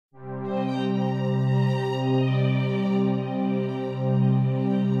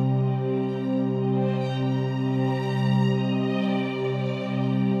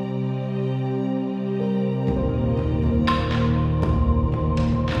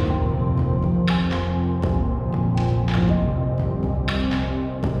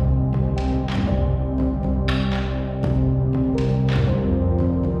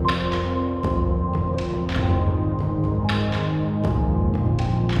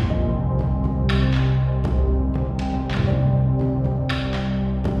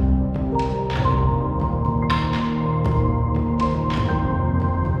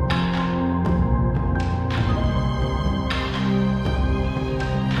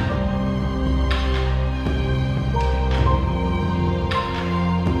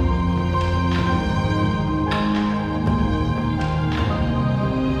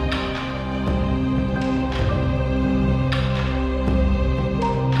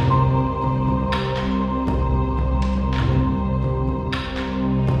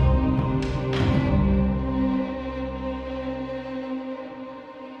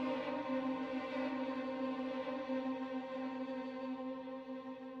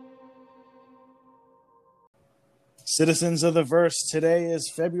Citizens of the Verse, today is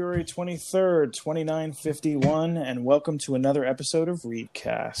February 23rd, 2951, and welcome to another episode of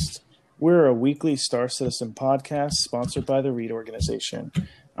Readcast. We're a weekly Star Citizen podcast sponsored by the Read Organization.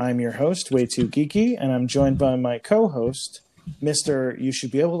 I'm your host, Way Too Geeky, and I'm joined by my co-host, Mr. You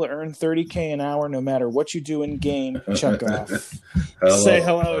should be able to earn $30K an hour no matter what you do in game, Chekhov. Say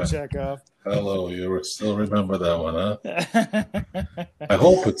hello, Chekhov. Hello, you still remember that one, huh? I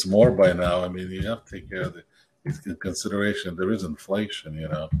hope it's more by now. I mean, you have to take care of the consideration. There is inflation, you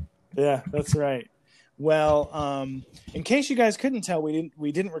know. Yeah, that's right. Well, in case you guys couldn't tell,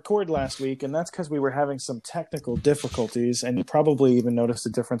 we didn't record last week, and that's because we were having some technical difficulties, and you probably even noticed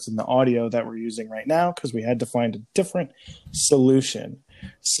a difference in the audio that we're using right now because we had to find a different solution.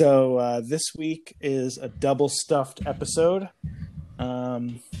 So this week is a double stuffed episode.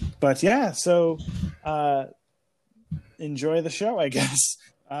 But yeah, so enjoy the show, I guess.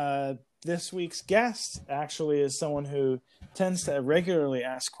 This week's guest actually is someone who tends to regularly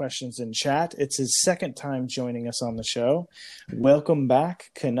ask questions in chat. It's his second time joining us on the show. Welcome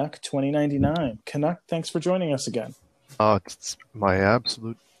back, Canuck 2099. Canuck, thanks for joining us again. It's my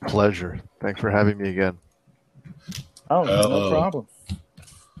absolute pleasure. Thanks for having me again. Oh, no problem.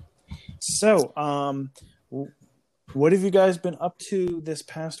 So, what have you guys been up to this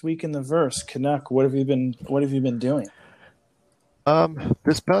past week in the verse? Canuck, what have you been doing?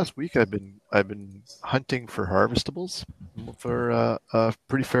 This past week I've been hunting for harvestables for a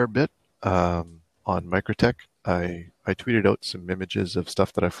pretty fair bit on Microtech. I tweeted out some images of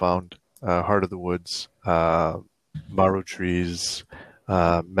stuff that I found, Heart of the Woods, Maru trees,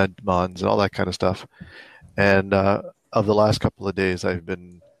 Medmons, and all that kind of stuff. And of the last couple of days I've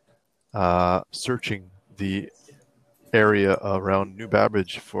been searching the area around New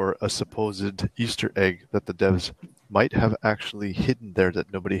Babbage for a supposed Easter egg that the devs might have actually hidden there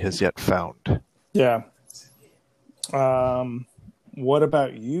that nobody has yet found. Yeah. What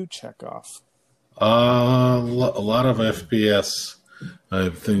about you, Chekhov? A lot of FPS. I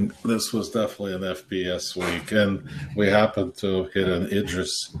think this was definitely an FPS week, and we happened to hit an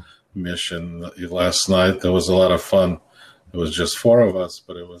Idris mission last night. That was a lot of fun. It was just 4 of us,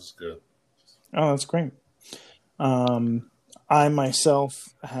 but it was good. Oh, that's great. I myself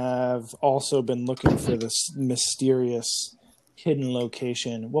have also been looking for this mysterious hidden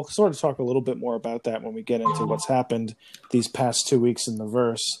location. We'll sort of talk a little bit more about that when we get into what's happened these past 2 weeks in the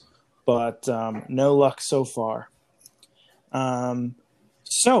verse, but no luck so far.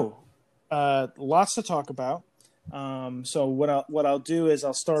 So lots to talk about. So what I'll do is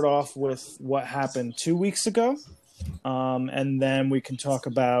I'll start off with what happened 2 weeks ago, and then we can talk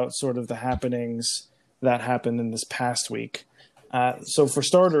about sort of the happenings that happened in this past week. So for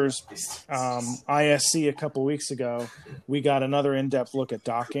starters, ISC a couple weeks ago, we got another in-depth look at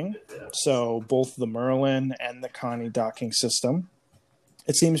docking. So both the Merlin and the Connie docking system.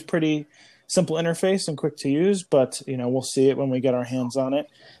 It seems pretty simple interface and quick to use, but we'll see it when we get our hands on it.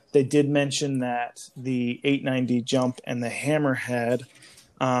 They did mention that the 890 Jump and the Hammerhead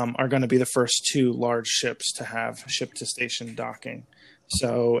are going to be the first 2 large ships to have ship-to-station docking.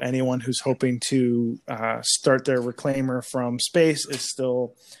 So anyone who's hoping to start their reclaimer from space is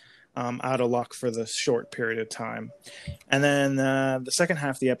still out of luck for the short period of time. And then the second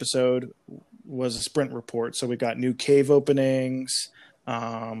half of the episode was a sprint report. So we got new cave openings.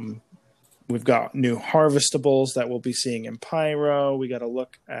 We've got new harvestables that we'll be seeing in Pyro. We got a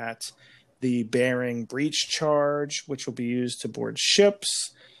look at the Bearing breach charge, which will be used to board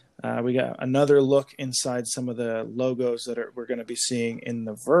ships. We got another look inside some of the logos that we're going to be seeing in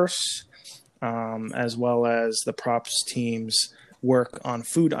the verse, as well as the props team's work on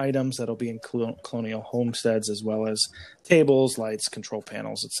food items that'll be in Colonial Homesteads, as well as tables, lights, control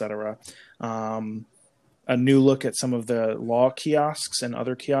panels, etc. A new look at some of the law kiosks and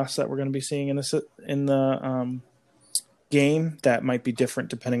other kiosks that we're going to be seeing in the game that might be different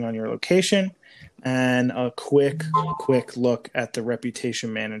depending on your location. And a quick look at the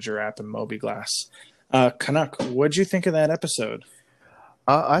Reputation Manager app in Mobiglass. Canuck, what'd you think of that episode?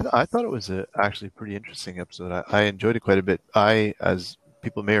 I thought it was actually a pretty interesting episode. I enjoyed it quite a bit. As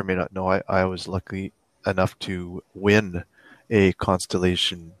people may or may not know, I was lucky enough to win a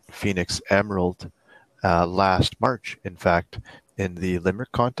Constellation Phoenix Emerald last March, in fact, in the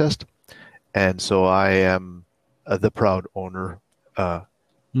Limerick contest. And so I am the proud owner,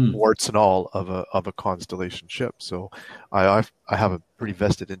 warts and all, of a Constellation ship. So I have a pretty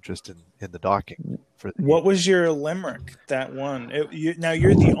vested interest in the docking. What was your Limerick that won? Now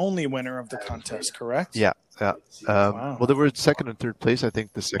you're the only winner of the contest, correct? Yeah. Wow. Well, there were second and third place. I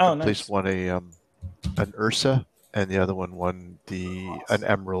think the second place won an Ursa, and the other one won an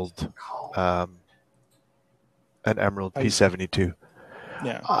Emerald an Emerald P-72.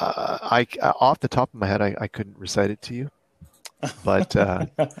 Yeah. I off the top of my head, I couldn't recite it to you, but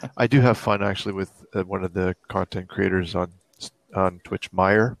I do have fun actually with one of the content creators on Twitch,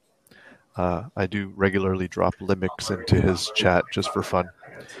 Meyer. I do regularly drop limericks into his chat just for fun.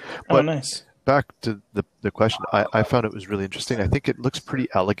 But nice. Back to the question, I found it was really interesting. I think it looks pretty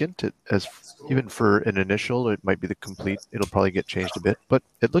elegant. Even for an initial, it might be the complete. It'll probably get changed a bit, but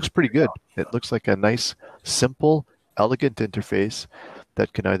it looks pretty good. It looks like a nice, simple, elegant interface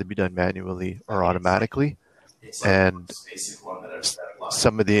that can either be done manually or automatically. And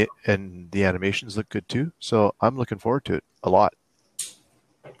some of the animations look good too. So I'm looking forward to it a lot.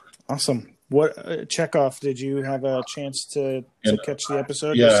 Awesome. What Chekhov, did you have a chance to catch the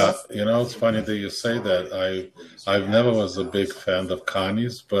episode Yeah, yourself? It's funny that you say that. I've never was a big fan of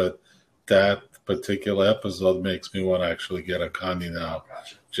Connie's, but that particular episode makes me want to actually get a Connie now,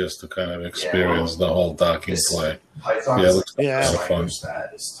 just to kind of experience the whole docking play. Yeah, it looks like a lot of fun.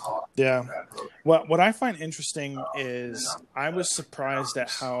 Yeah. What I find interesting is I was surprised at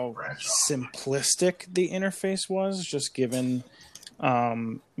how simplistic the interface was, just given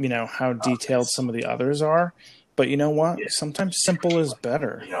how detailed some of the others are. But you know what? Sometimes simple is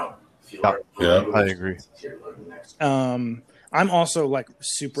better. Yeah, I agree. I'm also like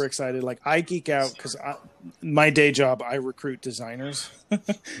super excited. Like I geek out because my day job, I recruit designers.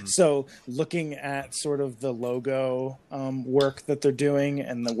 So looking at sort of the logo work that they're doing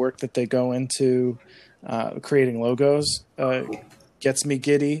and the work that they go into creating logos gets me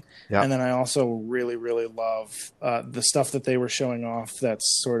giddy. Yeah. And then I also really, really love the stuff that they were showing off that's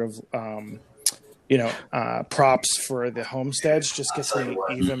sort of, props for the homesteads. Just gets me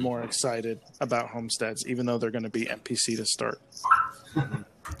even more excited about homesteads, even though they're going to be NPC to start.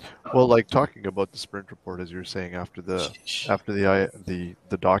 Well, like talking about the sprint report, as you were saying after the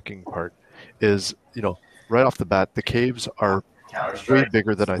docking part, is right off the bat, the caves are way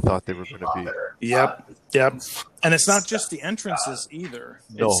bigger than I thought they were going to be. Yep. And it's not just the entrances either.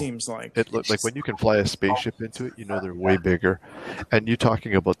 No, it seems like it looks like when you can fly a spaceship into it, they're way bigger. And you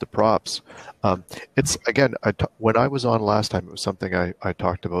talking about the props, it's again, when I was on last time, it was something I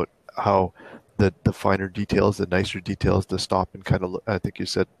talked about how the finer details, the nicer details, the stop and kind of, I think you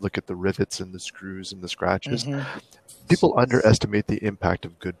said, look at the rivets and the screws and the scratches. Mm-hmm. People underestimate the impact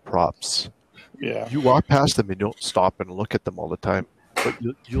of good props. Yeah. You walk past them and you don't stop and look at them all the time, but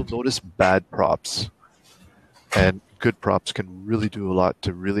you'll notice bad props. And good props can really do a lot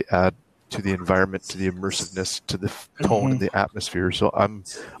to really add to the environment, to the immersiveness, to the tone and the atmosphere. So I'm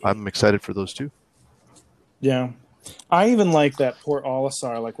excited for those too. Yeah. I even like that Port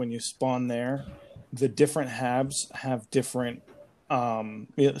Olisar, like when you spawn there, the different habs have different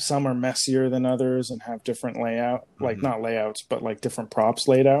some are messier than others and have different layout, like not layouts, but like different props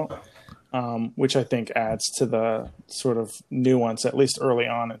laid out. Which I think adds to the sort of nuance, at least early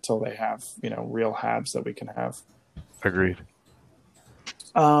on, until they have, real habs that we can have. Agreed.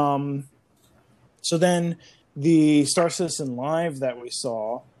 So then the Star Citizen Live that we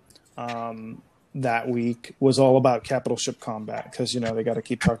saw that week was all about capital ship combat because, they got to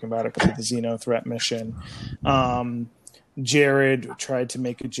keep talking about it because of the Xeno threat mission. Jared tried to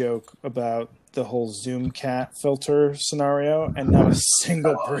make a joke about the whole Zoom cat filter scenario, and not a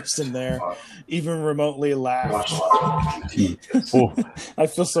single person there even remotely laughed. I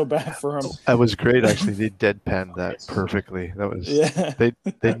feel so bad for him. That was great, actually. They deadpanned that perfectly. That was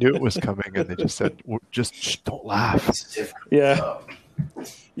they knew it was coming, and they just said, "Just don't laugh." Yeah,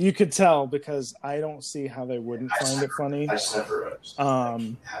 you could tell because I don't see how they wouldn't find it funny. I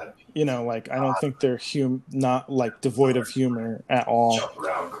don't think they're not like devoid of humor at all.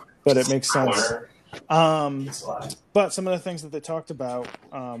 But it makes sense. But some of the things that they talked about,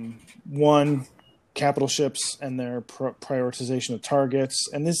 one, capital ships and their prioritization of targets.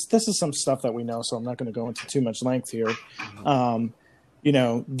 And this is some stuff that we know, so I'm not going to go into too much length here.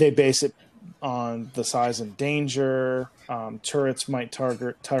 They base it on the size and danger. Turrets might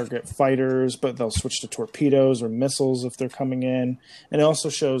target fighters, but they'll switch to torpedoes or missiles if they're coming in. And it also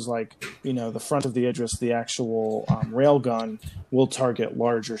shows the front of the Idris, the actual railgun will target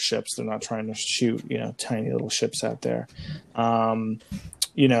larger ships. They're not trying to shoot, tiny little ships out there.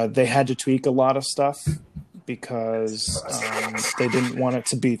 They had to tweak a lot of stuff because they didn't want it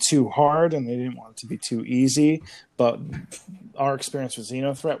to be too hard and they didn't want it to be too easy. But our experience with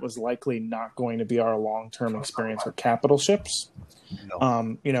Xenothreat was likely not going to be our long-term experience with capital ships.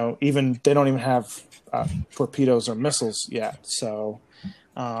 No. Even they don't even have torpedoes or missiles yet. So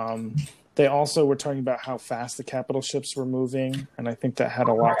they also were talking about how fast the capital ships were moving, and I think that had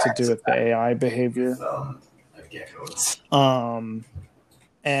a lot to do with the AI behavior.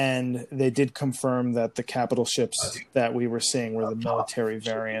 And they did confirm that the capital ships that we were seeing were the military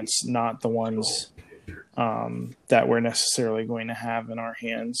variants, not the ones that we're necessarily going to have in our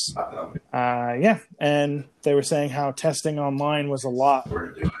hands. And they were saying how testing online was a lot,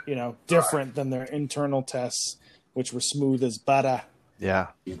 different than their internal tests, which were smooth as butter. Yeah.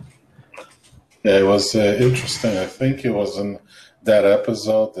 Yeah, it was interesting. I think it was in that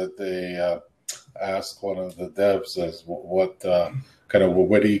episode that they asked one of the devs as what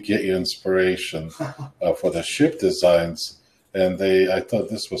where do you get your inspiration for the ship designs? And I thought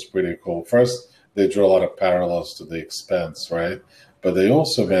this was pretty cool. First, they drew a lot of parallels to the Expanse, right? But they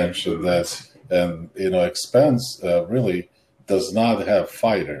also mentioned that, Expanse really does not have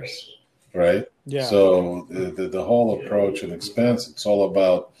fighters, right? Yeah. So the whole approach in Expanse, it's all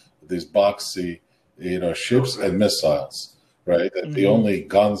about these boxy, ships and missiles, right? Mm-hmm. The only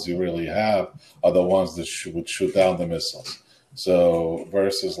guns you really have are the ones that would shoot down the missiles. So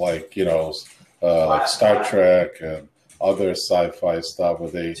versus like Star Trek and other sci-fi stuff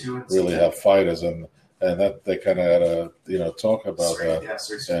where they really have fighters, and that they kind of had a talk about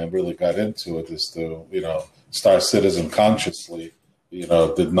that and really got into it as to Star Citizen consciously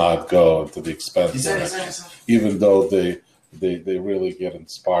did not go to the Expanse, even though they really get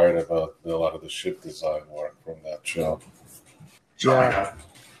inspired about a lot of the ship design work from that show.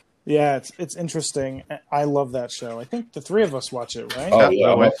 Yeah, it's interesting. I love that show. I think the three of us watch it, right? Oh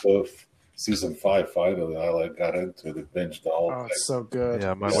yeah, I'm up to season 5 finally. I got into it and binged the whole thing. It's so good.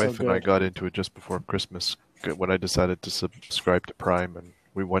 Yeah, my wife and I got into it just before Christmas when I decided to subscribe to Prime, and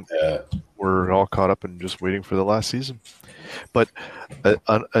we went. Yeah. We're all caught up and just waiting for the last season. But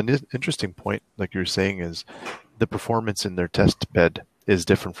an interesting point, like you were saying, is the performance in their test bed is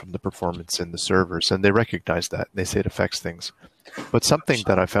different from the performance in the servers, and they recognize that. They say it affects things. But something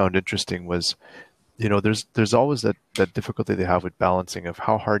that I found interesting was, there's always that difficulty they have with balancing of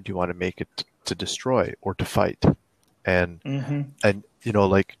how hard do you want to make it to destroy or to fight, and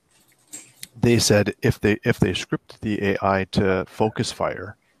like they said, if they script the AI to focus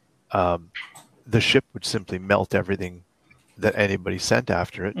fire, the ship would simply melt everything that anybody sent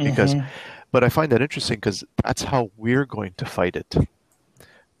after it. But I find that interesting because that's how we're going to fight it.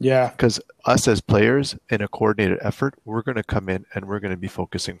 Yeah. Because us as players in a coordinated effort, we're going to come in and we're going to be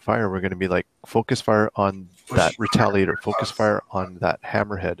focusing fire. We're going to be like, focus fire on that retaliator, focus fire on that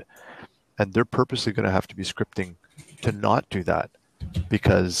hammerhead. And they're purposely going to have to be scripting to not do that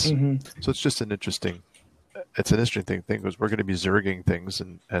because, so it's just an interesting thing because we're going to be zerging things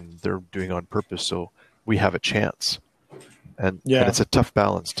and they're doing on purpose. So we have a chance. And it's a tough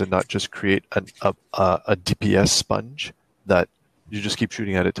balance to not just create a DPS sponge that you just keep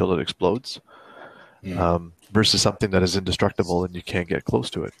shooting at it till it explodes, versus something that is indestructible and you can't get close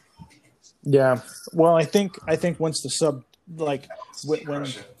to it. Yeah. Well, I think once the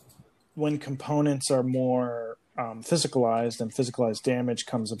when components are more physicalized and physicalized damage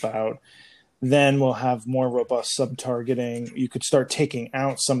comes about, then we'll have more robust sub-targeting. You could start taking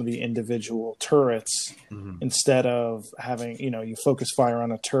out some of the individual turrets instead of having, you focus fire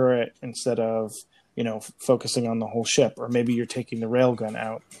on a turret instead of, focusing on the whole ship. Or maybe you're taking the railgun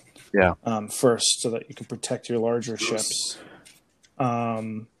out first so that you can protect your larger ships.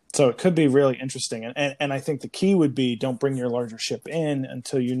 So it could be really interesting. And I think the key would be don't bring your larger ship in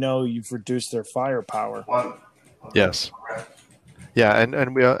until you've reduced their firepower. Yes. Yeah,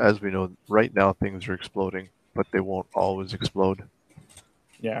 and we, as we know, right now things are exploding, but they won't always explode.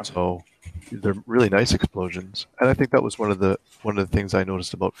 Yeah. So they're really nice explosions, and I think that was one of the things I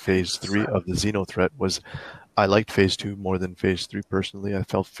noticed about Phase 3 of the Xeno threat was I liked Phase 2 more than Phase 3 personally. I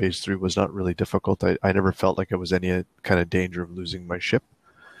felt Phase 3 was not really difficult. I never felt like I was any kind of danger of losing my ship.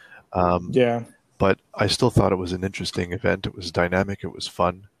 But I still thought it was an interesting event. It was dynamic. It was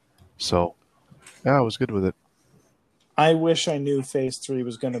fun. So, yeah, I was good with it. I wish I knew Phase 3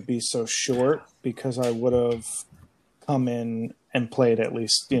 was going to be so short because I would have come in and played at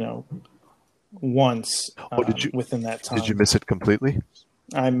least, once within that time. Did you miss it completely?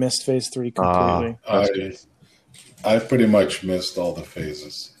 I missed Phase 3 completely. I pretty much missed all the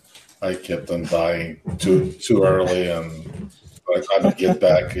phases. I kept on dying too early, and by the time I get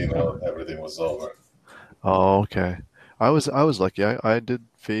back, everything was over. Oh, okay. I was lucky. I did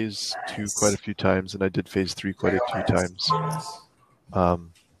Phase 2 quite a few times, and I did Phase 3 quite a few times.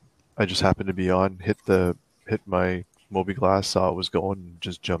 I just happened to be on, hit my mobi-glass, saw it was going, and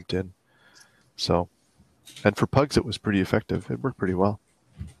just jumped in. So, and for pugs, it was pretty effective. It worked pretty well.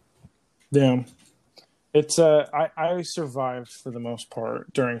 Yeah. It's I survived for the most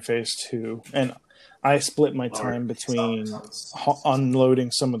part during Phase 2, and I split my time between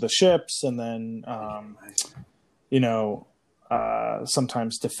unloading some of the ships and then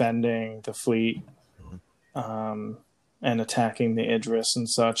sometimes defending the fleet and attacking the Idris and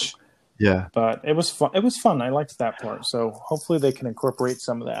such. Yeah. But it was fun. It was fun. I liked that part. So hopefully they can incorporate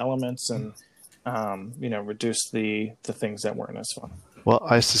some of the elements and reduce the things that weren't as fun. Well,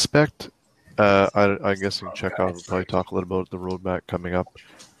 I suspect. I guess in Chekhov will probably talk a little about the roadmap coming up,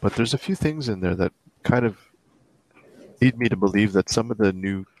 but there's a few things in there that kind of lead me to believe that some of the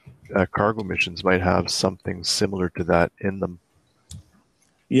new cargo missions might have something similar to that in them.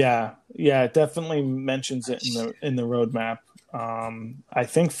 Yeah, it definitely mentions it in the roadmap. I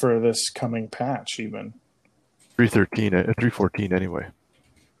think for this coming patch, even 314 anyway.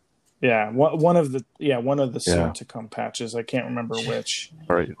 Yeah, one of the soon to come patches. I can't remember which.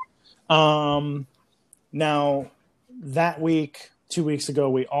 All right. Now that week, 2 weeks ago,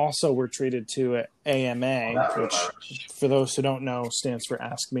 we also were treated to an AMA, which, for those who don't know, stands for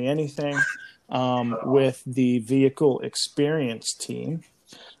Ask Me Anything, with the vehicle experience team.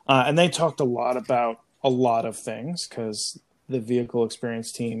 And they talked a lot about a lot of things because the vehicle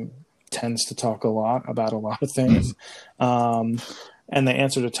experience team tends to talk a lot about a lot of things. And they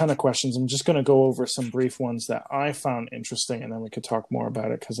answered a ton of questions. I'm just going to go over some brief ones that I found interesting, and then we could talk more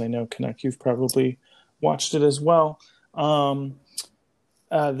about it because I know, Canuck, you've probably watched it as well.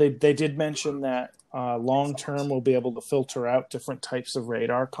 They did mention that long term we'll be able to filter out different types of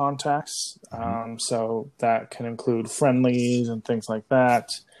radar contacts. So that can include friendlies and things like that,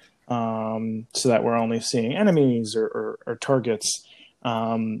 so that we're only seeing enemies or targets.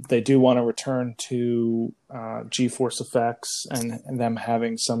 They do want to return to G-force effects and them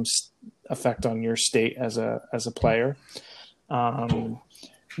having some effect on your state as a player.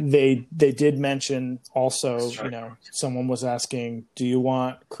 They did mention also, someone was asking, do you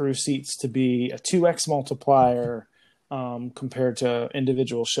want crew seats to be a 2x multiplier compared to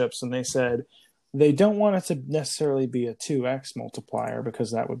individual ships? And they said they don't want it to necessarily be a 2x multiplier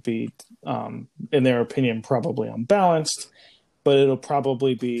because that would be, in their opinion, probably unbalanced. But it'll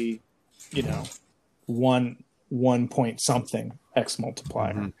probably be, 1 point something X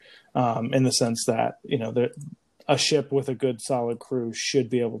multiplier, in the sense that, a ship with a good solid crew should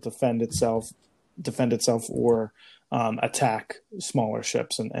be able to defend itself or attack smaller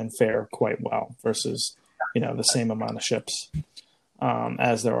ships and fare quite well versus, the same amount of ships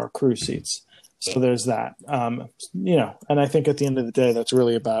as there are crew seats. So there's that, and I think at the end of the day, that's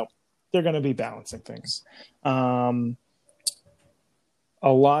really about, they're going to be balancing things.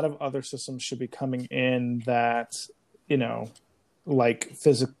 A lot of other systems should be coming in that, like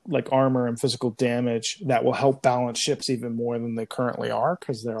armor and physical damage that will help balance ships even more than they currently are,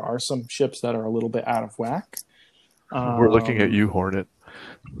 because there are some ships that are a little bit out of whack. We're looking at you, Hornet.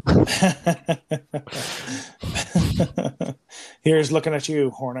 Here's looking at you,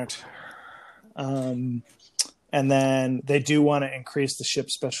 Hornet. And then they do want to increase the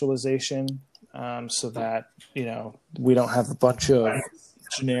ship specialization, so that, we don't have a bunch of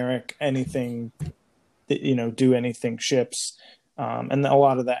generic anything, do anything ships. And a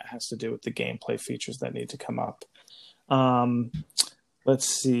lot of that has to do with the gameplay features that need to come up. Let's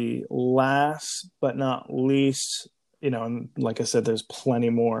see. Last but not least, and like I said, there's plenty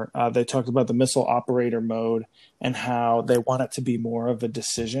more. They talked about the missile operator mode and how they want it to be more of a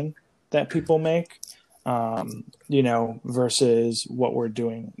decision that people make, versus what we're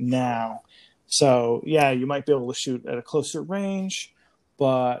doing now. So, yeah, you might be able to shoot at a closer range,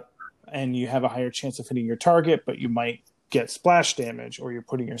 and you have a higher chance of hitting your target, but you might get splash damage or you're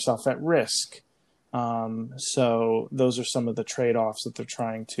putting yourself at risk. So those are some of the trade-offs that they're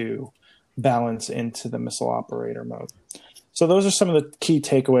trying to balance into the missile operator mode. So those are some of the key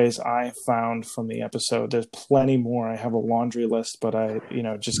takeaways I found from the episode. There's plenty more. I have a laundry list, but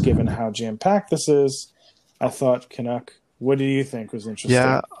just given how jam-packed this is, I thought, Canuck, what do you think was interesting?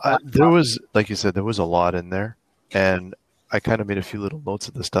 Yeah, there was, like you said, there was a lot in there. And I kind of made a few little notes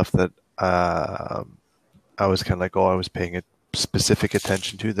of the stuff that I was kind of like, I was paying a specific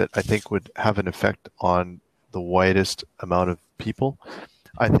attention to that I think would have an effect on the widest amount of people.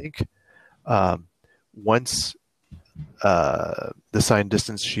 I think once the sign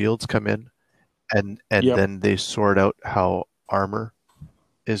distance shields come in and then they sort out how armor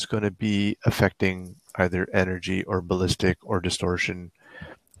is going to be affecting either energy or ballistic or distortion,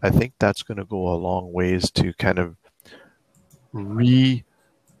 I think that's going to go a long ways to kind of I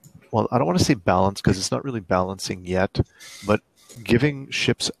don't want to say balance because it's not really balancing yet, but giving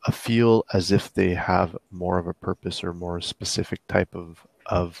ships a feel as if they have more of a purpose or more specific type of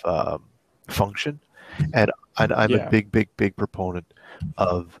function. And I'm a big proponent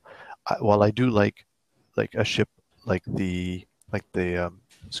of, while I do like a ship like the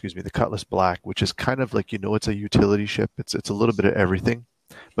the Cutlass Black, which is kind of like, it's a utility ship. It's a little bit of everything,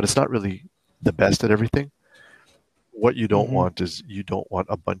 but it's not really the best at everything. What you don't Hmm. want is you don't want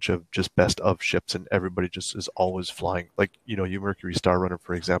a bunch of just best of ships and everybody just is always flying. Like, you Mercury Star Runner,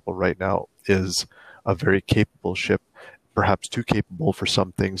 for example, right now is a very capable ship, perhaps too capable for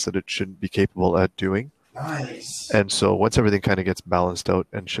some things that it shouldn't be capable at doing. Nice. And so once everything kind of gets balanced out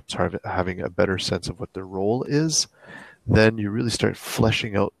and ships are having a better sense of what their role is, then you really start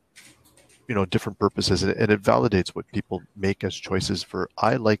fleshing out different purposes, and it validates what people make as choices for.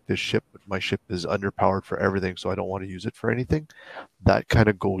 I like this ship, but my ship is underpowered for everything, so I don't want to use it for anything. That kind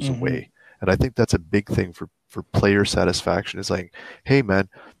of goes Hmm. away, and I think that's a big thing for player satisfaction. Is like, hey man,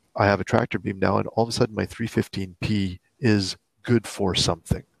 I have a tractor beam now, and all of a sudden my 315p is good for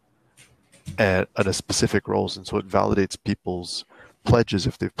something at a specific roles, and so it validates people's pledges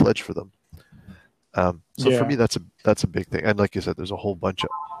if they've pledged for them. So for Yeah. me, that's a big thing. And like you said, there's a whole bunch of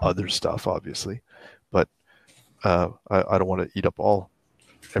other stuff, obviously, but I don't want to eat up all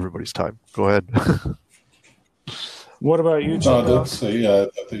everybody's time. Go ahead. What about you, No, Chippewa? that's I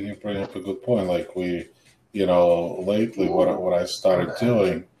think you bring up a good point. Like lately, what I started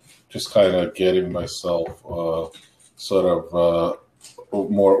doing, just kind of getting myself sort of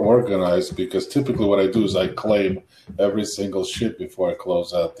more organized. Because typically, what I do is I claim every single ship before I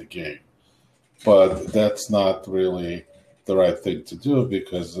close out the game. But that's not really the right thing to do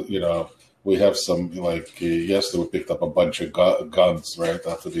because we have some yesterday we picked up a bunch of guns right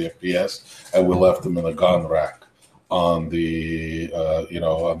after the FPS and we left them in a gun rack on the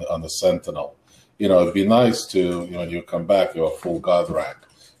on the Sentinel. It'd be nice to when you come back you have a full gun rack.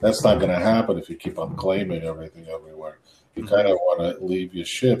 That's not going to happen if you keep on claiming everything everywhere. You kind of want to leave your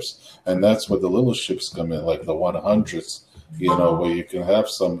ships, and that's where the little ships come in, like the 100s. Where you can have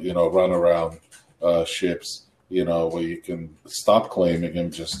some run around ships, where you can stop claiming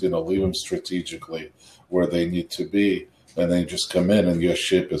them, just, leave them strategically where they need to be. And then you just come in and your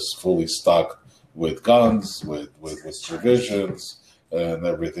ship is fully stocked with guns, with provisions and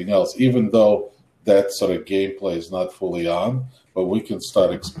everything else, even though that sort of gameplay is not fully on, but we can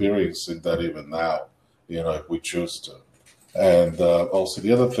start experiencing that even now, if we choose to. And also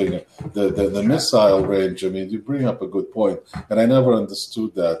the other thing, the missile range. I mean, you bring up a good point, and I never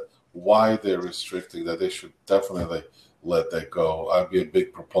understood that why they're restricting that. They should definitely let that go. I'd be a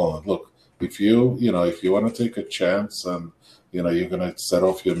big proponent. Look, if you want to take a chance and you're going to set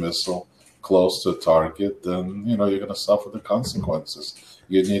off your missile close to target, then you're going to suffer the consequences.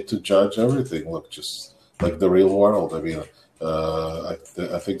 You need to judge everything. Look, just like the real world. I mean,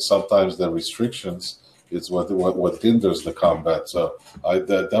 I think sometimes the restrictions is what hinders the combat. So I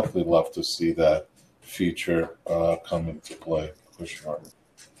definitely love to see that feature come into play for sure.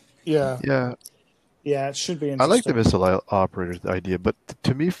 Yeah. Yeah, Yeah, it should be I like the interesting. missile operator idea, but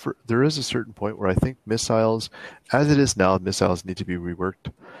to me, there is a certain point where I think missiles, as it is now, missiles need to be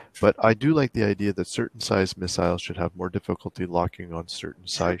reworked. But I do like the idea that certain size missiles should have more difficulty locking on certain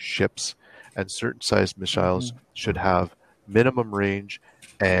size ships, and certain size missiles Hmm. should have minimum range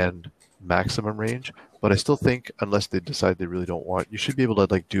and maximum range. But I still think, unless they decide they really don't want, you should be able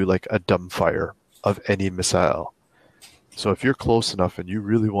to do like a dumbfire of any missile. So if you're close enough and you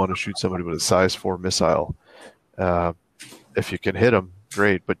really want to shoot somebody with a size 4 missile, uh, if you can hit them,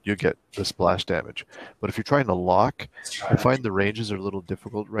 great, but you get the splash damage. But if you're trying to lock, I find the ranges are a little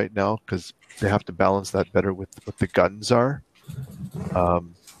difficult right now because they have to balance that better with what the guns are.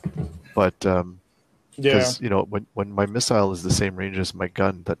 Um, but Yeah. because when my missile is the same range as my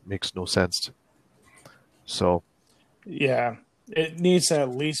gun, that makes no sense. So Yeah. It needs to at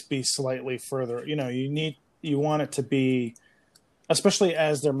least be slightly further. You want it to be, especially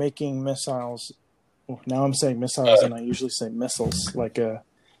as they're making missiles. Now I'm saying missiles, and I usually say missiles, like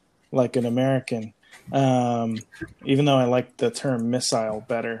an American. Even though I like the term missile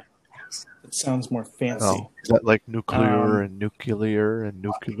better, it sounds more fancy. is that like nuclear Um, and nuclear and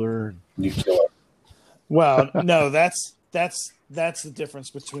nuclear? Nuclear. well, no, that's the difference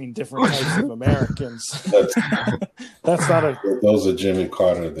between different types of Americans. That's, That's not a those are Jimmy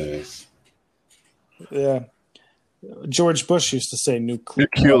Carter days. yeah. George Bush used to say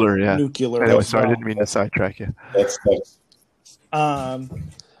Nuclear, yeah. nuclear Anyway, as sorry, I well. didn't mean to sidetrack you. That's Um,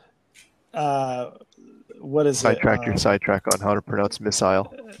 uh, what is it? Sidetrack your sidetrack on how to pronounce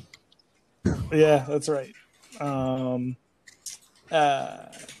missile. Yeah, that's right. Um, uh,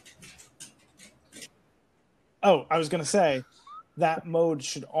 I was going to say that mode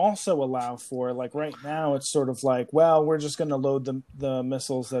should also allow for, like, right now it's sort of like, well, we're just going to load the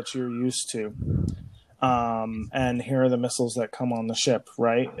missiles that you're used to. and here are the missiles that come on the ship,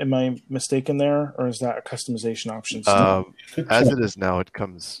 right? Am I mistaken there, or is that a customization option still? As it is now, it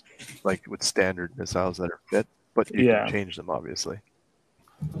comes like with standard missiles that are fit, but you can Yeah. change them, obviously.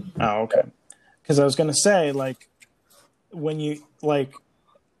 Oh, okay. Because I was going to say, like, when you, like,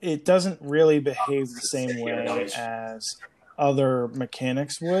 it doesn't really behave the same way as other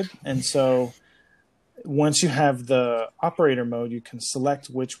mechanics would. And so once you have the operator mode, you can select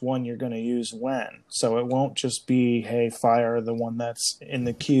which one you're going to use when. So it won't just be, hey, fire the one that's in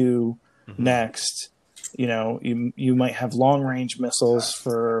the queue next. You know, you might have long range missiles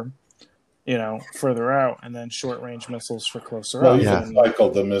for, you know, further out, and then short range missiles for closer Well, up. you Yeah. can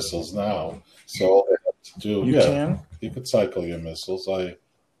cycle the missiles now. So all they have to do, You can? you could cycle your missiles. but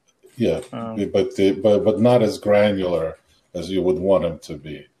not as granular as you would want them to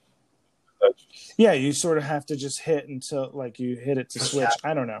be. Yeah, you sort of have to just hit until, like, you hit it to switch.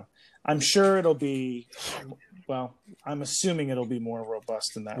 I don't know. I'm sure it'll be, well, I'm assuming it'll be more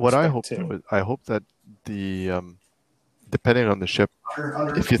robust in that What I respect, hope too. though, I hope that the depending on the ship,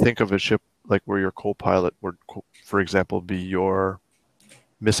 if you think of a ship like where your co-pilot would, for example, be your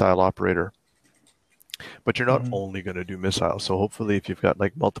missile operator, but you're not only going to do missiles. So hopefully, if you've got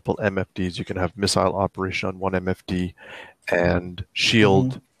like multiple MFDs, you can have missile operation on one MFD and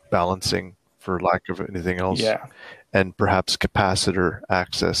shield balancing, for lack of anything else, Yeah. and perhaps capacitor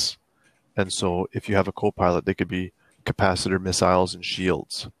access. And so if you have a co-pilot, they could be capacitor missiles and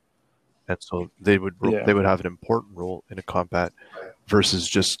shields. And so they would have an important role in a combat versus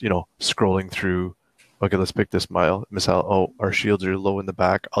just, you know, scrolling through, okay, let's pick this missile. Oh, our shields are low in the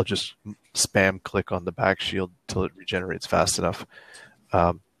back. I'll just spam click on the back shield till it regenerates fast enough.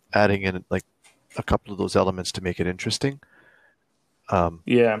 Adding in like a couple of those elements to make it interesting,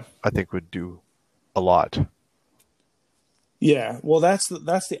 Yeah. I think would do a lot. Yeah. Well, that's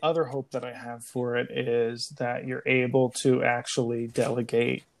the other hope that I have for it, is that you're able to actually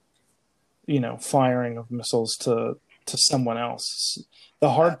delegate, you know, firing of missiles to someone else.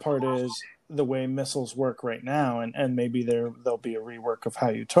 The hard part is the way missiles work right now, and maybe there'll be a rework of how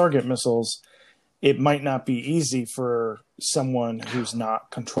you target missiles. It might not be easy for someone who's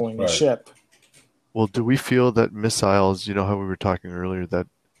not controlling the ship. Well, do we feel that missiles, you know how we were talking earlier, that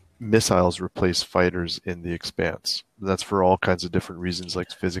missiles replace fighters in the Expanse? That's for all kinds of different reasons,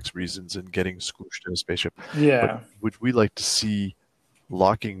 like physics reasons and getting squished in a spaceship. Yeah. But would we like to see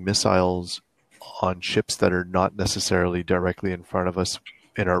locking missiles on ships that are not necessarily directly in front of us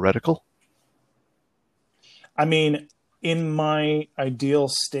in our reticle? I mean, in my ideal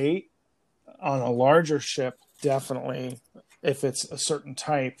state, on a larger ship, definitely, if it's a certain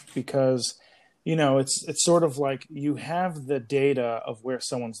type, because, you know, it's sort of like you have the data of where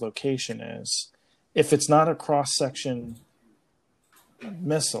someone's location is. If it's not a cross-section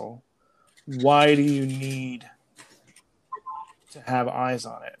missile, why do you need to have eyes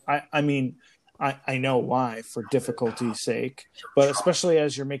on it? I mean, I know why, for difficulty's sake, but especially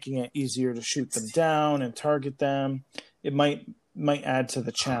as you're making it easier to shoot them down and target them, it might add to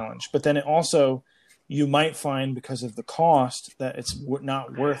the challenge. But then it also, you might find, because of the cost, that it's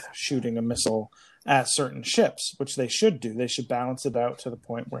not worth shooting a missile at certain ships, which they should do. They should balance it out to the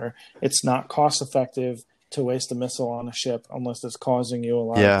point where it's not cost effective to waste a missile on a ship unless it's causing you a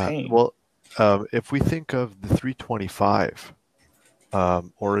lot of pain. Well, if we think of the 325,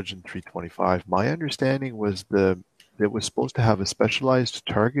 Origin 325, my understanding was it was supposed to have a specialized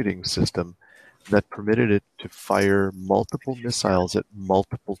targeting system that permitted it to fire multiple missiles at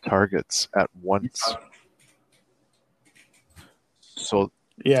multiple targets at once. So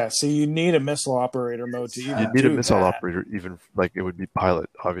yeah, so you need a missile operator mode to even do that. You need a missile operator, even like it would be pilot,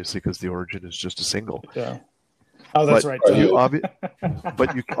 obviously, because the Origin is just a single. Yeah. Oh, that's right.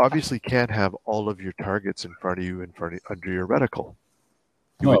 But you obviously can't have all of your targets in front of you, under your reticle.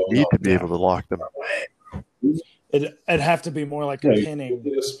 You would need to be able to lock them. It'd have to be more like a pinning. You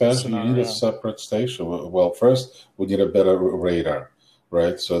need a separate station. Well, first we need a better radar,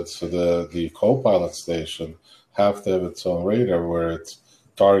 right? So the co-pilot station have to have its own radar where it's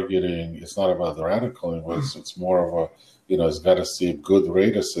targeting. It's not about the reticle, it's more of a, you know, it's got to see a good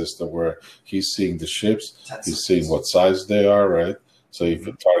radar system where he's seeing the ships, he's seeing what size they are, right? So you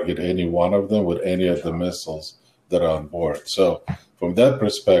can target any one of them with any of the missiles that are on board. So from that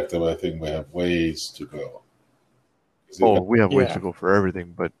perspective, I think we have ways to go. We have ways to go for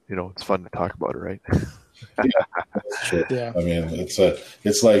everything, but you know, it's fun to talk about it, right? Sure. Yeah. I mean,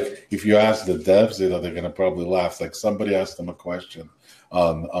 it's like if you ask the devs, you know, they're going to probably laugh. Like somebody asked them a question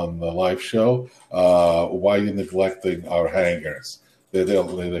on the live show, why are you neglecting our hangars? They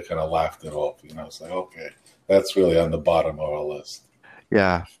kind of laughed it off. You know, it's like, okay, that's really on the bottom of our list.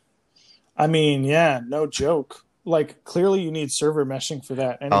 Yeah. I mean, yeah, no joke. Like, clearly you need server meshing for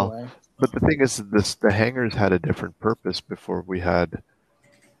that Well, anyway. but the thing is, the hangars had a different purpose before we had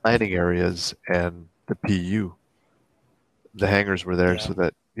landing areas and the PU. The hangars were there Yeah. so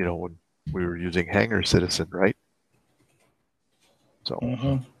that when we were using Hangar Citizen, right? So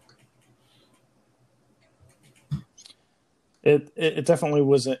hmm it definitely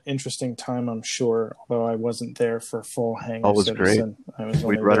was an interesting time, I'm sure. Although I wasn't there for full Hangar all was great. Citizen, I was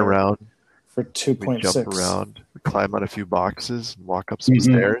We'd only run there around, for we'd jump 2.6. around, we'd climb on a few boxes, and walk up some Hmm.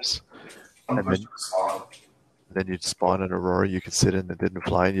 stairs, and then you'd spawn an Aurora you could sit in that didn't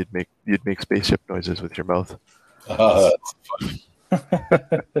fly, and you'd make spaceship noises with your mouth. Uh,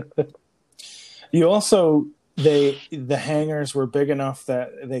 You also the hangars were big enough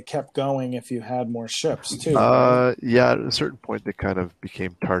that they kept going if you had more ships too, right? Yeah, at a certain point they kind of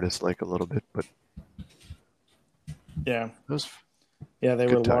became TARDIS like a little bit, but Yeah, it was yeah, they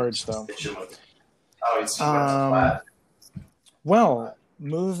were good large times. though. Well,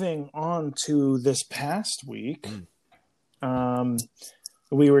 moving on to this past week, um,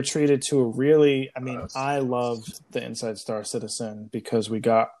 we were treated to a really, I mean, I loved the Inside Star Citizen because we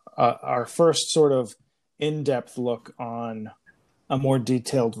got our first sort of in-depth look on a more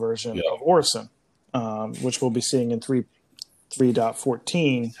detailed version Yeah. of Orison, which we'll be seeing in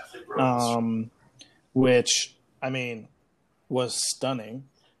 3.14, which, I mean, was stunning.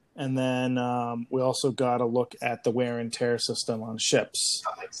 And then we also got a look at the wear and tear system on ships.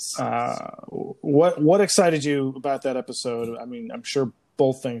 What excited you about that episode? I mean, I'm sure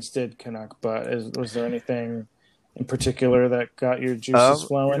both things did, Canuck, but was there anything in particular that got your juices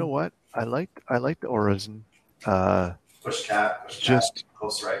flowing? You know what? I liked the Orison. Just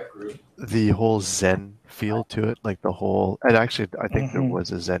close right group. the whole Zen feel to it, like the whole. And actually, I think there Mhm.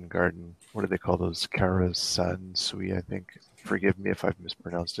 was a Zen garden. What do they call those? Karasan Sui, I think. Forgive me if I've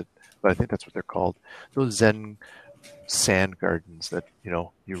mispronounced it, but I think that's what they're called. Those Zen sand gardens that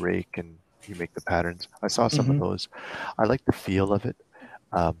you rake and you make the patterns. I saw some of Mhm. those. I like the feel of it.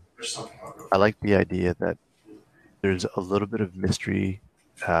 There's something about I like the idea that there's a little bit of mystery.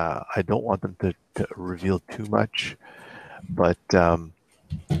 I don't want them to reveal too much, but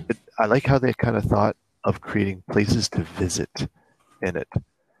I like how they kind of thought of creating places to visit in it.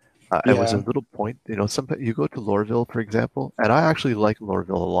 It was a Yeah. little point, sometimes you go to Lorville, for example, and I actually like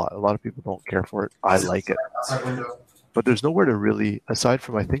Lorville a lot. A lot of people don't care for it. I like it. outside window. But there's nowhere to really, aside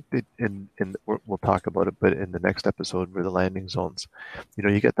from, I think that we'll talk about it, but in the next episode where the landing zones,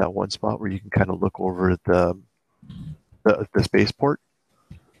 you get that one spot where you can kind of look over the spaceport.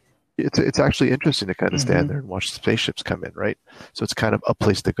 It's actually interesting to kind of stand there and watch the spaceships come in, right? So it's kind of a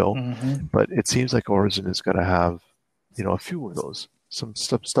place to go. Mhm. But it seems like Orison is going to have, a few of those, some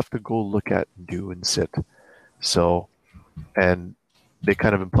stuff to go look at and do and sit. So, and they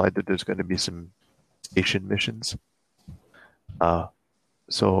kind of implied that there's going to be some station missions.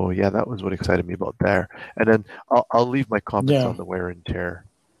 So yeah, that was what excited me about there. And then I'll leave my comments Yeah. on the wear and tear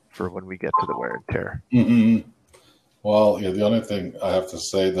for when we get to the wear and tear. mhm. Well, yeah, the only thing I have to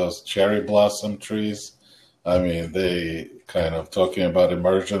say, those cherry blossom trees, I mean, they kind of talking about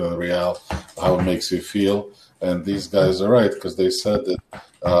immersion and real, how it makes you feel. And these guys are right because they said that,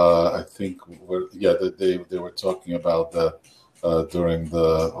 I think, that they were talking about that during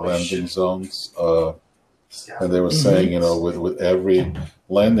the landing zones. And they were saying, with every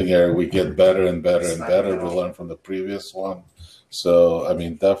landing area, we get better and better and better. We learn from the previous one. So, I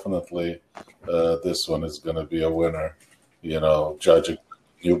mean, definitely this one is going to be a winner, judging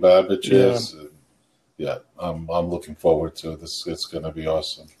new Babbages. Yeah, I'm looking forward to this. It's going to be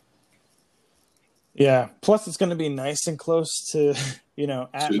awesome. Yeah. Plus, it's going to be nice and close to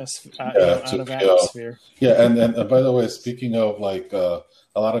atmosphere, out of to atmosphere. Yeah, and by the way, speaking of like a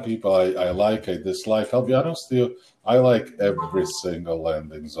lot of people I like, I dislike. I'll be honest with you, I like every single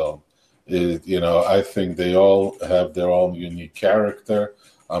landing zone. I think they all have their own unique character.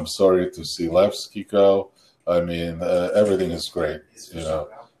 I'm sorry to see Levski go. I mean, everything is great.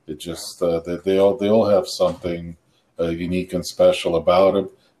 It just they all have something unique and special about them.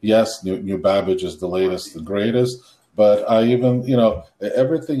 Yes, New Babbage is the latest, the greatest, but I even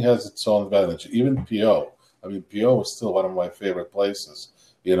everything has its own advantage. Even PO. I mean, PO is still one of my favorite places.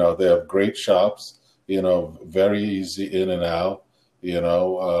 They have great shops. Very easy in and out.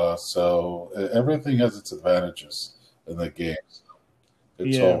 So everything has its advantages in the game.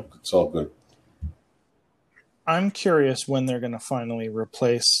 It's all good. I'm curious when they're going to finally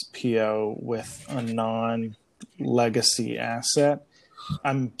replace PO with a non-legacy asset.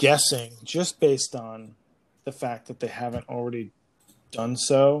 I'm guessing, just based on the fact that they haven't already done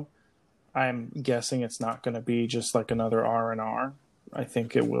so, I'm guessing it's not going to be just like another R&R. I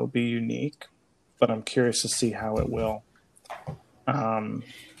think it will be unique, but I'm curious to see how it will.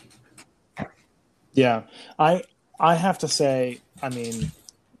 Yeah, I have to say, I mean,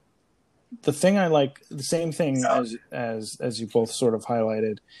 the thing I like, the same thing as you both sort of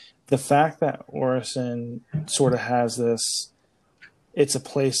highlighted, the fact that Orison sort of has this, it's a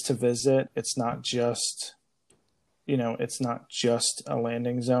place to visit. It's not just, it's not just a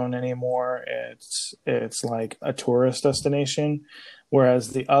landing zone anymore. It's like a tourist destination, whereas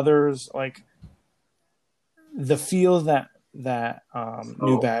the others, like the feel that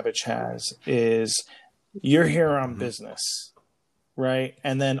New Babbage has is you're here on business, right?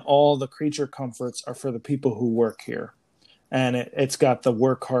 And then all the creature comforts are for the people who work here. And it's got the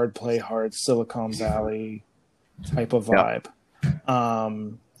work hard, play hard, Silicon Valley type of vibe.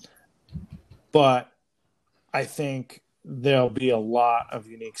 But I think there'll be a lot of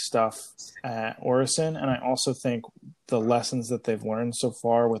unique stuff at Orison. And I also think the lessons that they've learned so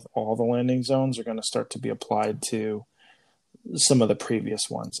far with all the landing zones are going to start to be applied to some of the previous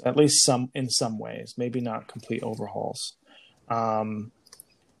ones, at least in some ways, maybe not complete overhauls. Now,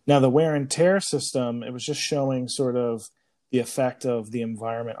 the wear and tear system, it was just showing sort of the effect of the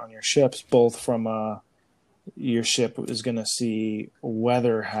environment on your ships, both from your ship is going to see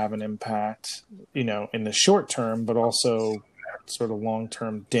weather have an impact, in the short term, but also sort of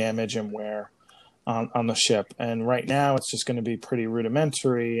long-term damage and wear on the ship. And right now it's just going to be pretty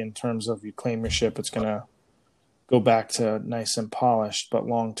rudimentary in terms of you claim your ship, it's going to go back to nice and polished, but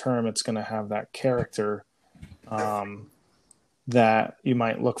long-term it's going to have that character that you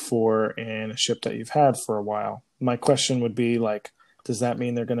might look for in a ship that you've had for a while. My question would be, like, does that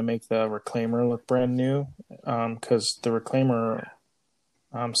mean they're going to make the Reclaimer look brand new? Because the Reclaimer,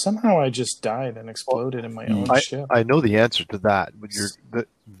 somehow I just died and exploded in my own ship. I know the answer to that. But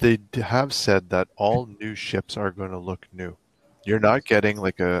they have said that all new ships are going to look new. You're not getting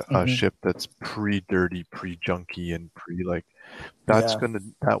like a ship that's pre-dirty, pre-junky, and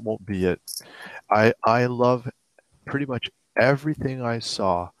that won't be it. I love pretty much everything I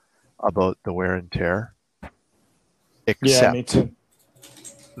saw about the wear and tear, except me too.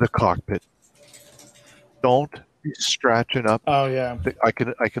 The cockpit. Don't be scratching up. Oh yeah. I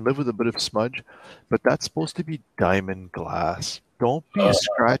can live with a bit of smudge, but that's supposed to be diamond glass. Don't be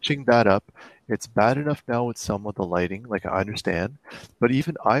scratching that up. It's bad enough now with some of the lighting, like I understand, but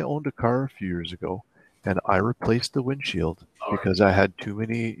even I owned a car a few years ago and I replaced the windshield because I had too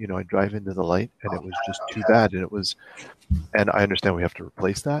many, I drive into the light and it was just too bad. And I understand we have to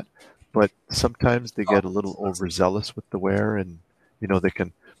replace that, but sometimes they get a little overzealous with the wear and,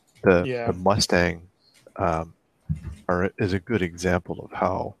 the Mustang is a good example of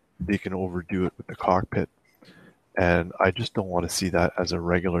how they can overdo it with the cockpit. And I just don't want to see that as a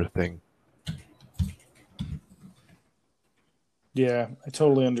regular thing. Yeah, I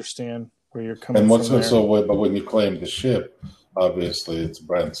totally understand where you're coming from. But when you claim the ship, obviously it's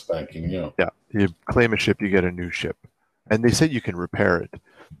brand spanking new. Yeah, you claim a ship, you get a new ship. And they said you can repair it,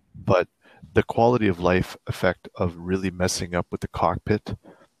 but the quality of life effect of really messing up with the cockpit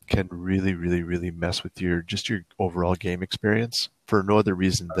can really, really, really mess with your overall game experience for no other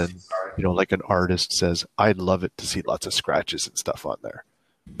reason than, like an artist says, I'd love it to see lots of scratches and stuff on there.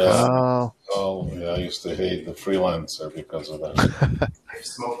 Yeah. I used to hate the Freelancer because of that. I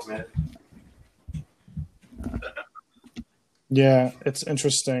smoked it. Yeah, it's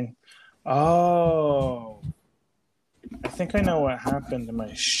interesting. Oh, I think I know what happened to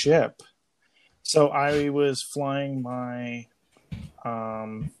my ship. So I was flying my,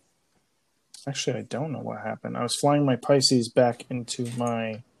 actually I don't know what happened. I was flying my Pisces back into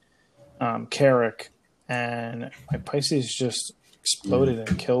my Carrack, and my Pisces just exploded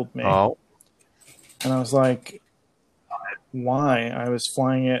and killed me. Oh. And I was like, why? I was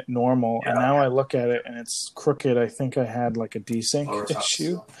flying it normal, and now I look at it and it's crooked. I think I had like a desync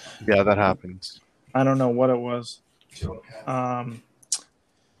issue. Yeah, that happens. I don't know what it was.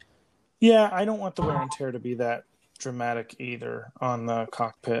 Yeah, I don't want the wear and tear to be that dramatic either on the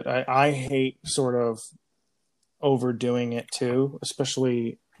cockpit. I hate sort of overdoing it too,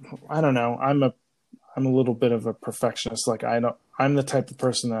 especially, I don't know. I'm a little bit of a perfectionist. Like I'm the type of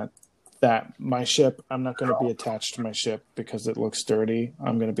person that my ship, I'm not going to be attached to my ship because it looks dirty.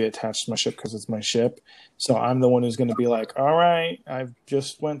 I'm going to be attached to my ship because it's my ship. So I'm the one who's going to be like, all right, I've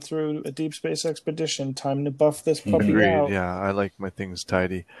just went through a deep space expedition. Time to buff this puppy out. Yeah, I like my things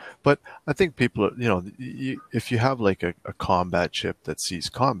tidy. But I think people, if you have like a combat ship that sees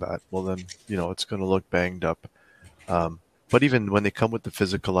combat, well then, it's going to look banged up. But even when they come with the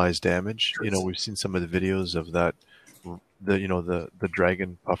physicalized damage, we've seen some of the videos of that, the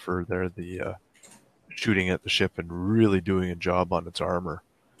dragon puffer there, shooting at the ship and really doing a job on its armor.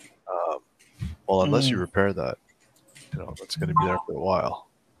 Well, unless you repair that, that's going to be there for a while.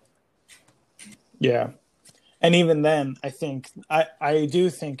 Yeah. And even then, I do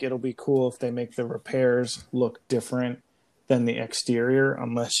think it'll be cool if they make the repairs look different than the exterior,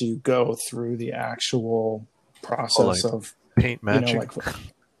 unless you go through the actual process of paint matching.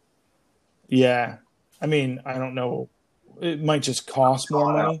 Yeah. I mean, I don't know. It might just cost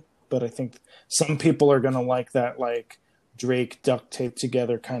more money, but I think some people are going to like that, like Drake duct tape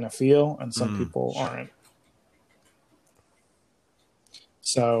together kind of feel, and some people aren't.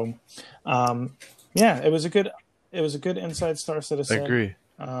 So, yeah, it was a good Inside Star Citizen. I agree.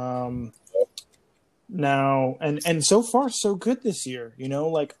 Now, and so far so good this year.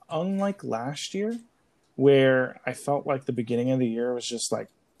 Like unlike last year, where I felt like the beginning of the year was just like,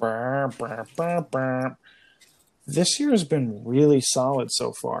 brr, brr, brr, brr. This year has been really solid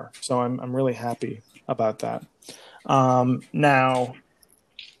so far. So I'm really happy about that. Now,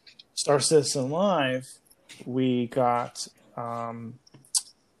 Star Citizen Live, we got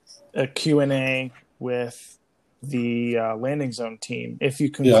a Q&A with the landing zone team, if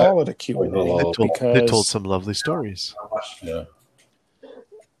you can call it a Q&A. They told some lovely stories. Yeah.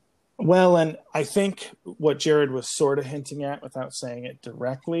 Well, and I think what Jared was sort of hinting at without saying it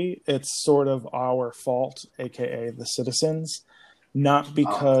directly, it's sort of our fault, aka the citizens, not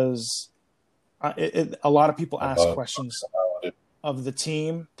because a lot of people ask questions of the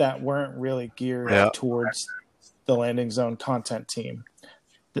team that weren't really geared towards the landing zone content team.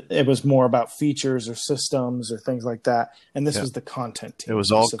 It was more about features or systems or things like that, and this was the content team. It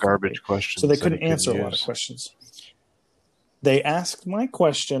was all garbage questions, so they couldn't answer a lot of questions. They asked my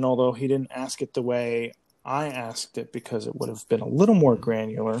question, although he didn't ask it the way I asked it because it would have been a little more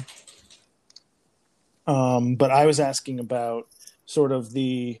granular. But I was asking about sort of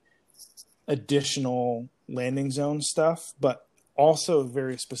the additional landing zone stuff, but also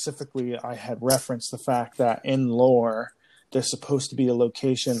very specifically, I had referenced the fact that in lore, there's supposed to be a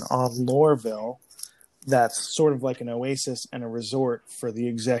location on Loreville that's sort of like an oasis and a resort for the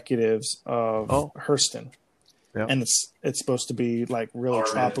executives of Hurston. Yeah. And it's supposed to be like really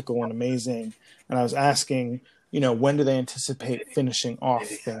tropical and amazing. And I was asking, when do they anticipate finishing off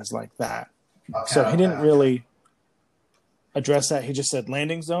things like that? So he didn't really address that. He just said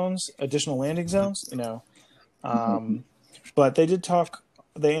landing zones, additional landing zones, But they did talk.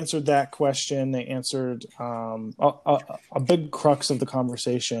 They answered that question. They answered a big crux of the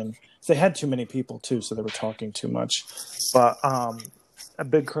conversation. They had too many people too, so they were talking too much. But a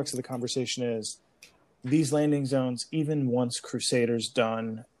big crux of the conversation is these landing zones, even once Crusader's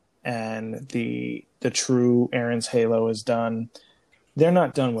done and the true Aaron's Halo is done, they're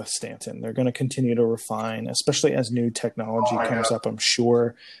not done with Stanton. They're going to continue to refine, especially as new technology comes up, I'm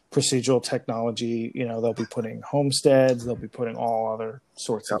sure. Procedural technology, they'll be putting homesteads, they'll be putting all other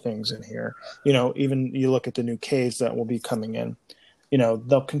sorts of things in here. Even you look at the new caves that will be coming in,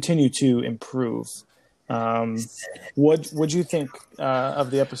 they'll continue to improve. What'd you think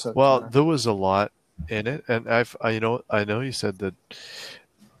of the episode? Well, there was a lot in it, and I know you said that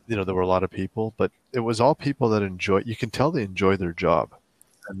there were a lot of people, but it was all people that enjoy. You can tell they enjoy their job,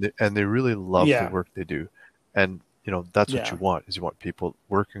 and they really love the work they do, and that's what you want. Is you want people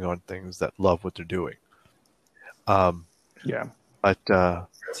working on things that love what they're doing. But I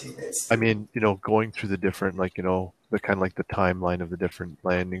mean, going through the different, the kind of like the timeline of the different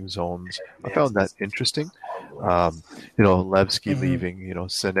landing zones, I found that interesting. Levski leaving,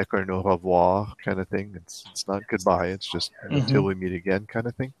 ce n'est qu'un au revoir kind of thing. It's not goodbye. It's just until we meet again kind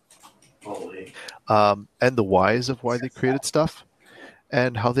of thing. And the whys of why they created stuff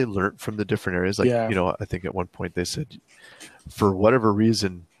and how they learned from the different areas. I think at one point they said, for whatever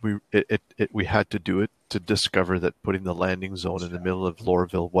reason, we had to do it to discover that putting the landing zone in the middle of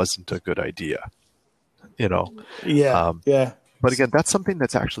Loreville wasn't a good idea. But again, that's something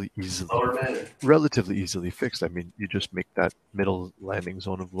that's actually relatively easily fixed. I mean, you just make that middle landing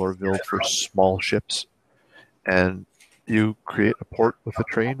zone of Loreville for small ships, and you create a port with a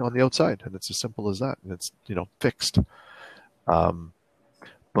train on the outside, and it's as simple as that. And it's fixed.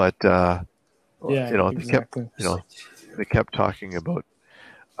 Exactly. They kept talking about.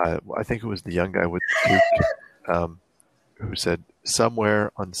 I think it was the young guy with Duke, who said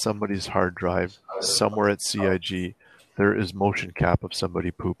somewhere on somebody's hard drive, somewhere at CIG, there is motion cap of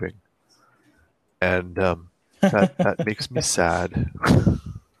somebody pooping, and that makes me sad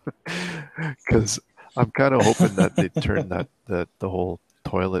because I'm kind of hoping that they turn the whole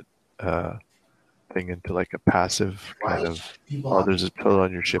toilet thing into like a passive kind of there's a toilet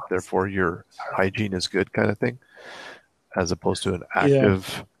on your ship, therefore your hygiene is good kind of thing, as opposed to an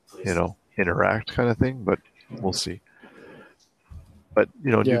active interact kind of thing, but we'll see. But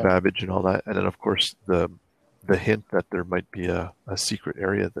New Yeah. Babbage and all that, and then of course the hint that there might be a secret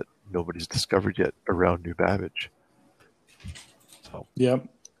area that nobody's discovered yet around New Babbage. So Yep.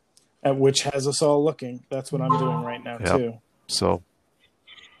 At which has us all looking. That's what I'm doing right now Yep. too. so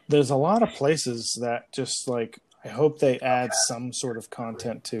There's a lot of places that just like I hope they add some sort of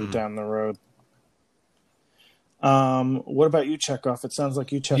content to down the road. What about you, Chekhov? It sounds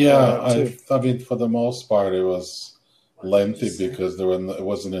like you checked that out too. I mean, for the most part, it was lengthy because it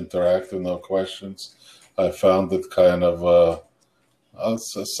wasn't interactive, no questions. I found it kind of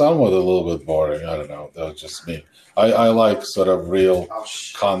somewhat a little bit boring. I don't know. That was just me. I like sort of real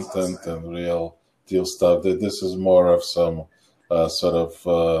content and real deal stuff. This is more of some sort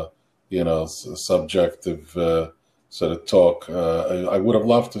of subjective sort of talk. I would have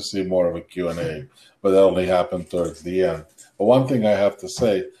loved to see more of a Q&A, but that only happened towards the end. But one thing I have to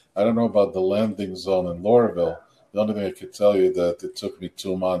say, I don't know about the landing zone in Lorville. The only thing I could tell you that it took me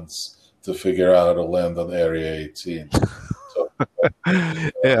 2 months to figure out how to land on Area 18. So,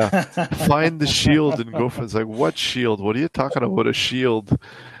 yeah, find the shield and go for. It's like, what shield? What are you talking about? A shield?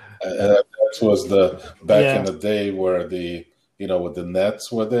 that was back in the day where the with the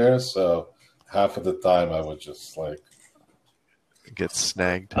nets were there. So half of the time I would just like get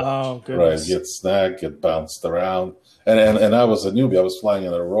snagged. Oh, goodness. Right, get snagged, get bounced around, and I was a newbie. I was flying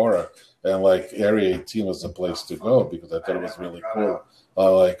in Aurora, and like Area 18 was the place to go because I thought it was really cool.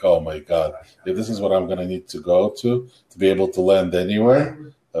 I'm like, oh my god, if this is what I'm going to need to go to be able to land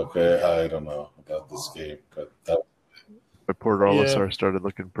anywhere, okay, I don't know about this game, but that. But Port Olisar started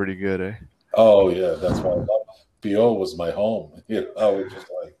looking pretty good, eh? Oh yeah, that's why I love PO was my home. I would just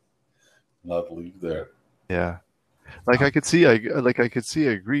like not leave there. Yeah, like I could see, I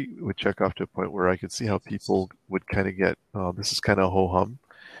agree with Chekhov to a point where I could see how people would kind of get, oh, this is kind of ho hum,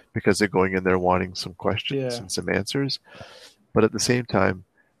 because they're going in there wanting some questions and some answers. But at the same time,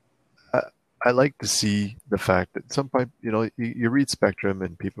 I like to see the fact that some point, you read Spectrum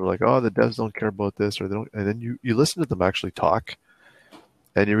and people are like, oh, the devs don't care about this, or they don't, and then you listen to them actually talk,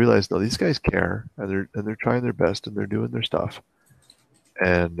 and you realize, no, these guys care, and they're trying their best, and they're doing their stuff,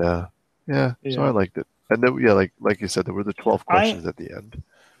 and so I liked it. And then like you said, there were the 12 questions at the end.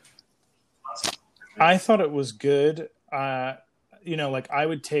 I thought it was good. Like I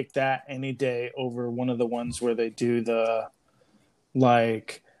would take that any day over one of the ones where they do the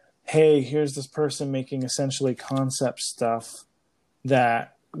like, hey, here's this person making essentially concept stuff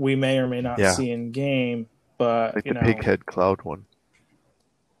that we may or may not see in game, but like the Pighead Cloud one.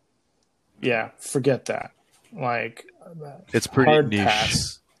 Yeah, forget that. Like, it's pretty hard niche.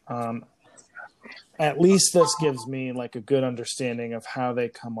 Pass. At least this gives me like a good understanding of how they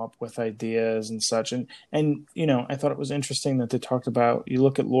come up with ideas and such. And I thought it was interesting that they talked about, you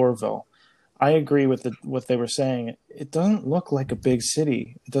look at Lorville. I agree with what they were saying. It doesn't look like a big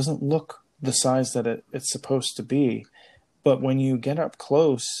city. It doesn't look the size that it's supposed to be. But when you get up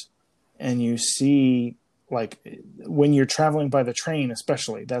close and you see, like, when you're traveling by the train,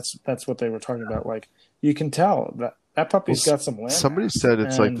 especially, that's what they were talking about. Like, you can tell that puppy's got some land. Somebody said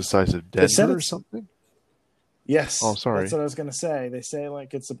it's like the size of Denver or something. Yes. Oh, sorry. That's what I was going to say. They say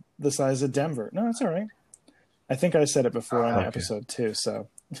like it's the size of Denver. No, it's all right. I think I said it before on the episode too. So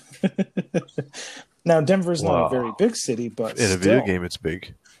now Denver's not a very big city, but in a video game, it's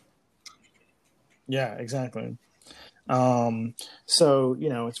big. Yeah, exactly. So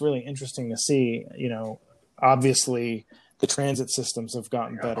it's really interesting to see. Obviously the transit systems have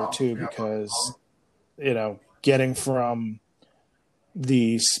gotten better too because getting from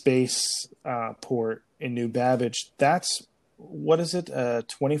the space port in New Babbage, that's, what is it,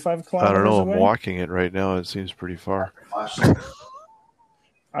 25 kilometers I don't know. away? I'm walking it right now. It seems pretty far.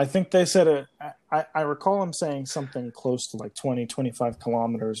 I think they said I recall them saying something close to like 20, 25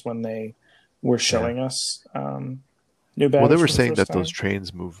 kilometers when they were showing us New Babbage. Well, they were saying that those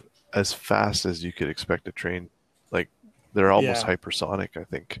trains move as fast as you could expect a train. Like, they're almost hypersonic, I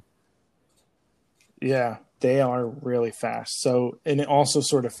think. Yeah, they are really fast. So, and it also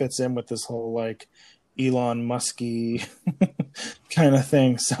sort of fits in with this whole like Elon Musky kind of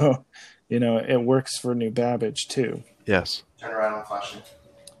thing. So, it works for New Babbage too. Yes. Turn around and flash it.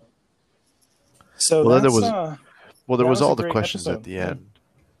 So there was all the questions episode. At the end.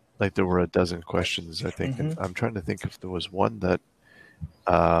 Like there were a dozen questions, I think. Mm-hmm. And I'm trying to think if there was one that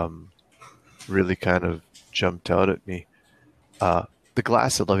really kind of jumped out at me. The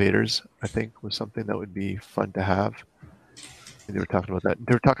glass elevators, I think, was something that would be fun to have. And they were talking about that.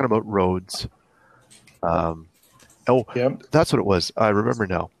 They were talking about roads. That's what it was. I remember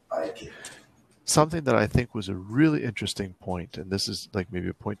now. something that I think was a really interesting point, and this is like maybe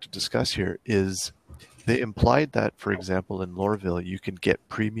a point to discuss here, is they implied that, for example, in Lorville, you can get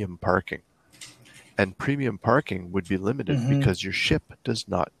premium parking. And premium parking would be limited Mhm. because your ship does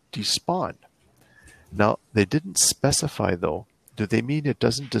not despawn. Now, they didn't specify, though. Do they mean it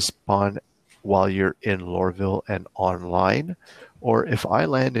doesn't despawn while you're in Lorville and online? Or if I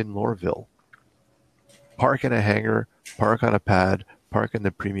land in Lorville, park in a hangar, park on a pad, park in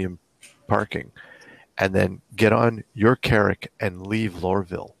the premium parking, and then get on your Carrack and leave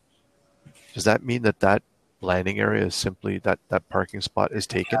Lorville, does that mean that that landing area is simply that parking spot is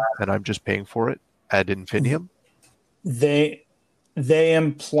taken and I'm just paying for it ad infinitum? They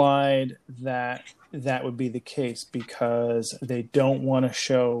implied that that would be the case because they don't want to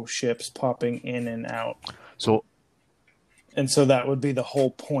show ships popping in and out. So And so that would be the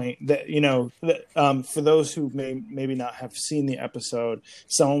whole point. That for those who maybe not have seen the episode,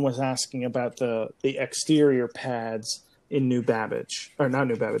 someone was asking about the exterior pads in New Babbage, or not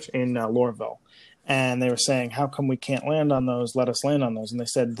New Babbage, in Lorville, and they were saying, "How come we can't land on those? Let us land on those." And they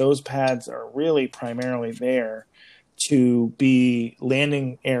said those pads are really primarily there to be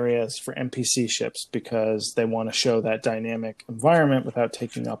landing areas for NPC ships because they want to show that dynamic environment without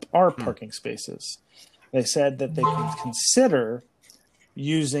taking up our parking spaces. They said that they can consider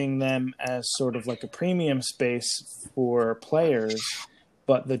using them as sort of like a premium space for players,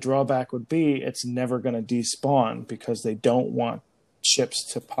 but the drawback would be it's never going to despawn because they don't want ships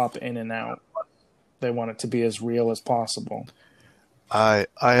to pop in and out. They want it to be as real as possible. I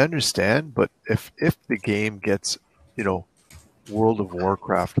understand, but if the game gets, World of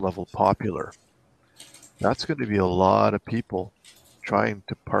Warcraft level popular, that's going to be a lot of people trying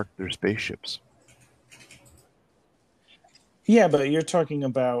to park their spaceships. Yeah, but you're talking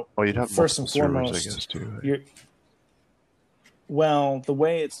about You'd have first and multiple servers, foremost. I guess, too. Well, the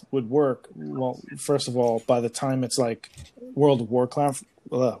way it would work, first of all, by the time it's like World of Warcraft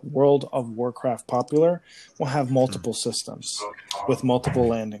popular, we'll have multiple systems with multiple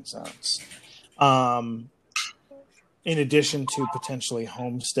landing zones. In addition to potentially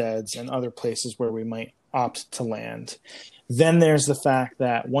homesteads and other places where we might opt to land. Then there's the fact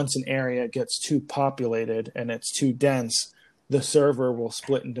that once an area gets too populated and it's too dense, the server will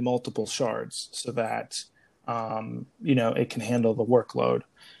split into multiple shards so that it can handle the workload.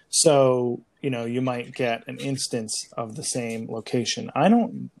 So you might get an instance of the same location. I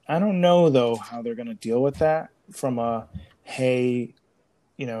don't know though how they're going to deal with that from a here's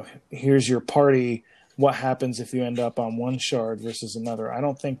your party. What happens if you end up on one shard versus another? I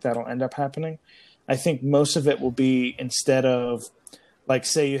don't think that'll end up happening. I think most of it will be, instead of, like,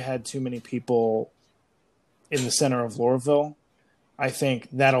 say you had too many people in the center of Lorville, I think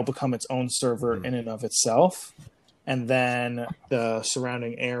that'll become its own server in and of itself. And then the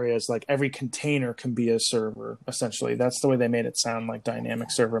surrounding areas, like every container can be a server, essentially. That's the way they made it sound like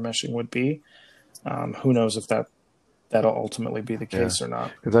dynamic server meshing would be. Who knows if that'll ultimately be the case or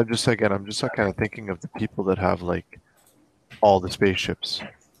not. Because I'm just kind of thinking of the people that have like all the spaceships.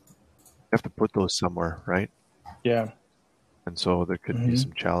 You have to put those somewhere, right? Yeah. And so there could be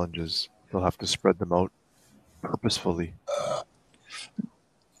some challenges. They'll have to spread them out purposefully.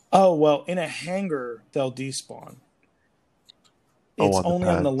 Oh, well, in a hangar, they'll despawn. It's only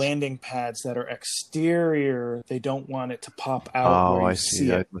on the landing pads that are exterior. They don't want it to pop out where you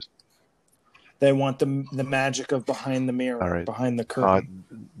see it. They want the magic of behind the mirror, behind the curtain.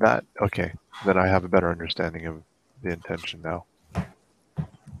 Okay. Then I have a better understanding of the intention now.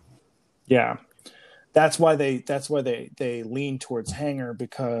 Yeah, that's why they lean towards hangar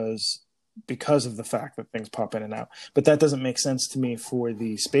because of the fact that things pop in and out. But that doesn't make sense to me for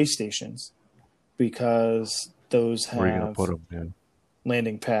the space stations because those have where are you gonna put them? Yeah.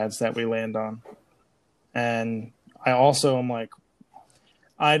 Landing pads that we land on. And I also am like,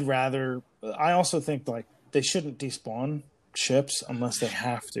 I also think like they shouldn't despawn ships unless they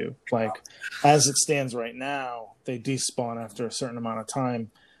have to. Like, as it stands right now, they despawn after a certain amount of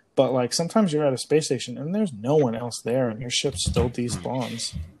time. But like sometimes you're at a space station and there's no one else there and your ship still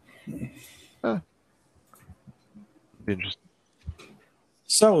despawns. Interesting.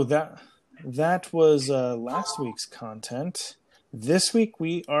 So that was last week's content. This week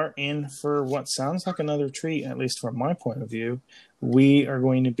we are in for what sounds like another treat, at least from my point of view. We are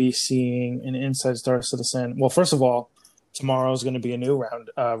going to be seeing an Inside Star Citizen. Well, first of all, tomorrow is going to be a new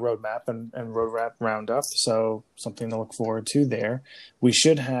roadmap and roadmap roundup, so something to look forward to there. We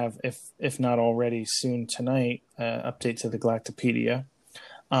should have, if not already soon tonight, update to the Galactopedia.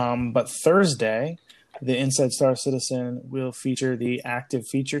 But Thursday, the Inside Star Citizen will feature the active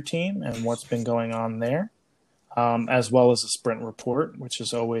feature team and what's been going on there. as well as a sprint report, which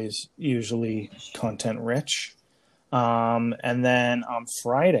is always usually content rich. And then on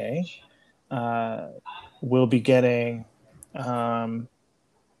Friday, we'll be getting a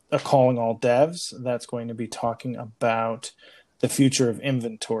Calling All Devs that's going to be talking about the future of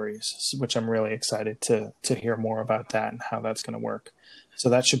inventories, which I'm really excited to hear more about that and how that's going to work. So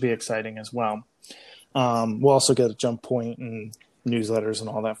that should be exciting as well. We'll also get a jump point and newsletters and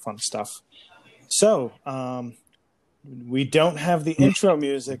all that fun stuff. So we don't have the intro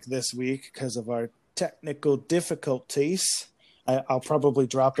music this week because of our technical difficulties. I'll probably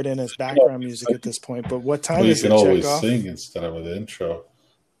drop it in as background music at this point. But what time is it? You can always sing instead of the intro.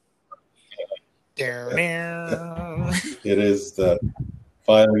 It is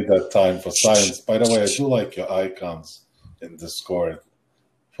finally that time for science. By the way, I do like your icons in Discord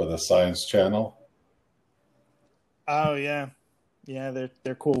for the science channel. Oh yeah,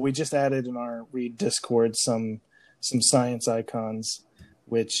 they're cool. We just added in our Read Discord some science icons,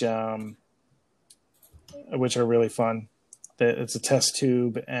 which are really fun. It's a test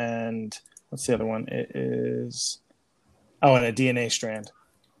tube, and what's the other one? It is and a DNA strand.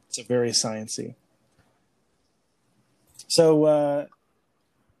 It's a very sciencey. So,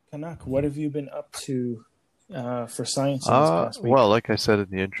 Canuck, what have you been up to for science in this past week? Well, like I said in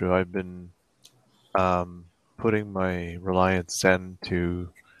the intro, I've been putting my Reliance Zen to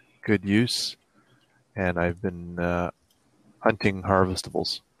good use, and I've been hunting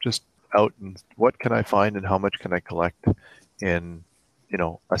harvestables. Just out and what can I find and how much can I collect in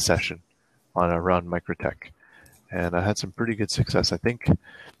a session around Microtech, and I had some pretty good success. I think,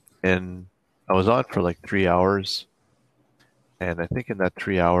 and I was on for like 3 hours. And I think in that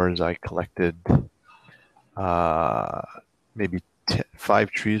 3 hours, I collected maybe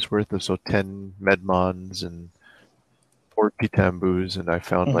 5 trees worth of, 10 Medmons and 4 Pitambus. And I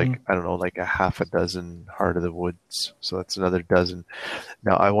found like a half a dozen Heart of the Woods. So that's another dozen.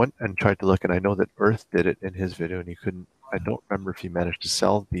 Now I went and tried to look, and I know that Earth did it in his video, and he couldn't. I don't remember if he managed to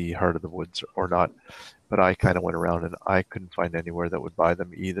sell the Heart of the Woods or not. But I kind of went around, and I couldn't find anywhere that would buy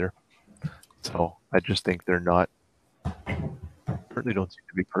them either. So I just think they're not. Certainly don't seem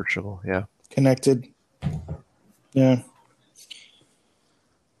to be purchasable. Yeah. Connected. Yeah.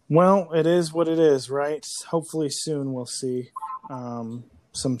 Well, it is what it is, right? Hopefully soon we'll see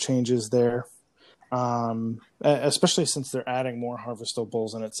some changes there, especially since they're adding more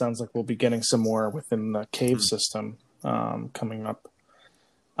harvestables, and it sounds like we'll be getting some more within the cave system coming up.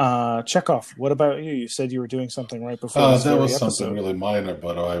 Chekhov, what about you? You said you were doing something right before this that was episode. Something really minor,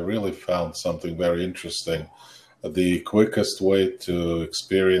 but I really found something very interesting. The quickest way to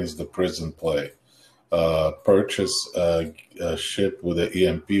experience the prison play. Purchase a ship with an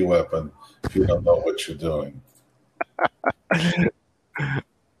EMP weapon if you don't know what you're doing.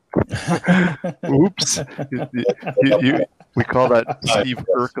 Oops. We call that Steve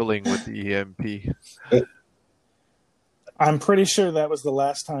Urkeling with the EMP. I'm pretty sure that was the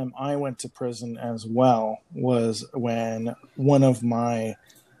last time I went to prison as well, was when one of my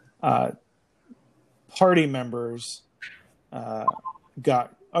party members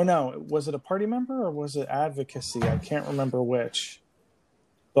got... Oh, no. Was it a party member or was it advocacy? I can't remember which.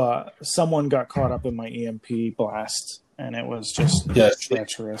 But someone got caught up in my EMP blast, and it was just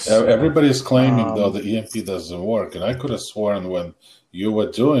treacherous. Everybody's claiming, though, the EMP doesn't work. And I could have sworn when you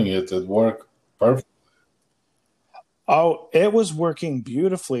were doing it, it worked perfectly. Oh, it was working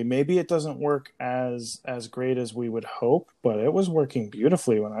beautifully. Maybe it doesn't work as great as we would hope, but it was working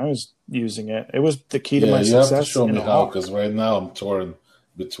beautifully when I was using it. It was the key to my success. You have to show me how, because right now I'm torn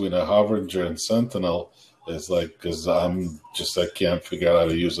between a Harbinger and Sentinel. It's like, because I can't figure out how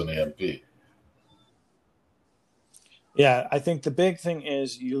to use an EMP. Yeah, I think the big thing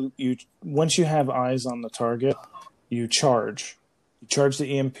is you once you have eyes on the target, you charge. You charge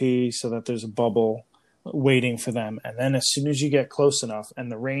the EMP so that there's a bubble waiting for them, and then as soon as you get close enough,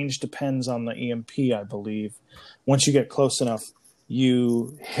 and the range depends on the EMP, I believe, once you get close enough,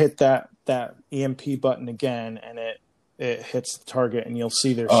 you hit that EMP button again, and it hits the target, and you'll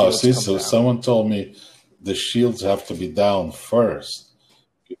see their shields come down. Someone told me the shields have to be down first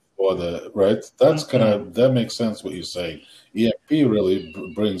before right. That's that makes sense what you're saying. EMP really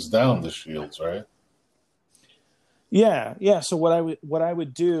brings down the shields, right? Yeah. So what I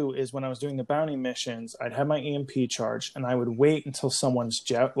would do is, when I was doing the bounty missions, I'd have my EMP charged, and I would wait until someone's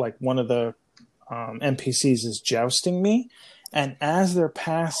like one of the NPCs is jousting me, and as they're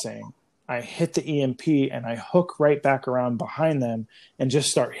passing, I hit the EMP and I hook right back around behind them and just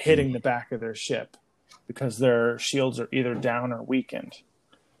start hitting the back of their ship, because their shields are either down or weakened.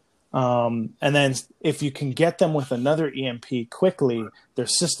 And then if you can get them with another EMP quickly, their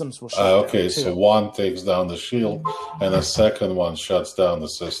systems will shut down Okay, too. so one takes down the shield, and a second one shuts down the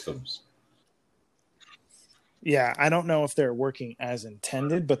systems. Yeah, I don't know if they're working as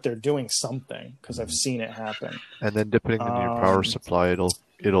intended, but they're doing something because I've seen it happen. And then depending on your power supply,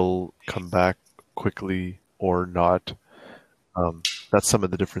 it'll come back quickly or not. That's some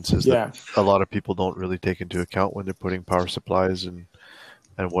of the differences that a lot of people don't really take into account when they're putting power supplies and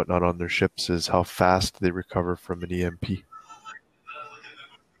whatnot on their ships, is how fast they recover from an EMP.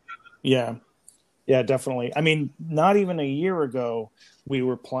 Yeah, definitely. I mean, not even a year ago, we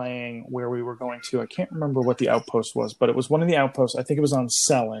were playing where we were going to. I can't remember what the outpost was, but it was one of the outposts. I think it was on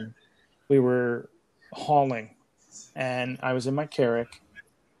Selen. We were hauling, and I was in my Carrack,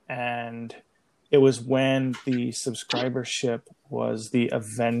 and it was when the subscriber ship was the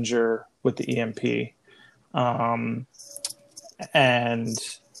Avenger with the EMP. And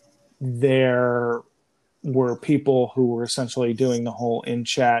there were people who were essentially doing the whole in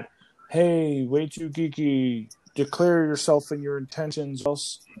chat, hey, way too geeky, declare yourself and your intentions,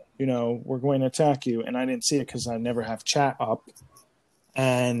 else, we're going to attack you. And I didn't see it because I never have chat up.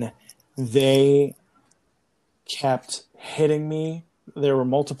 And they kept hitting me. There were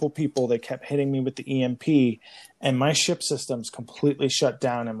multiple people. They kept hitting me with the EMP, and my ship systems completely shut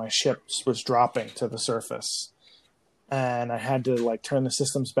down, and my ship was dropping to the surface. And I had to turn the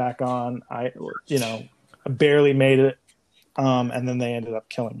systems back on. I barely made it. And then they ended up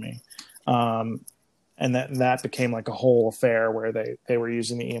killing me. And that became a whole affair where they were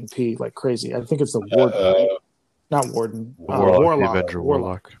using the EMP like crazy. I think it's the Warden, not Warden.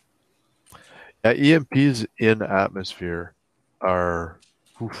 Warlock. Yeah, EMPs in atmosphere are,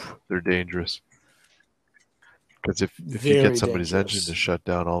 they're dangerous. Because if you get somebody's engine to shut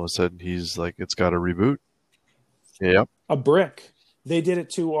down, all of a sudden he's it's got to reboot. Yep. A brick. They did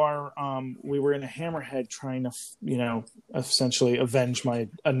it to our. We were in a hammerhead trying to, essentially avenge my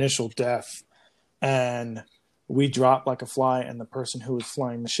initial death, and we dropped like a fly. And the person who was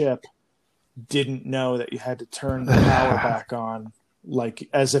flying the ship didn't know that you had to turn the power back on,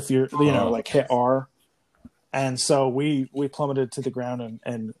 as if you're, hit R. And so we plummeted to the ground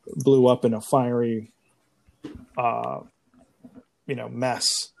and blew up in a fiery, mess.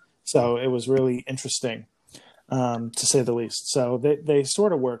 So it was really interesting. To say the least. So they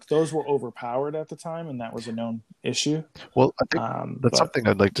sort of work. Those were overpowered at the time, and that was a known issue. Well, I think that's something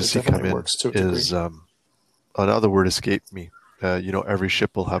I'd like to see come in is another word escaped me. Every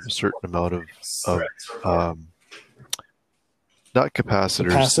ship will have a certain amount of not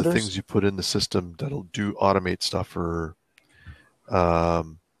capacitors, the things you put in the system that'll automate stuff, or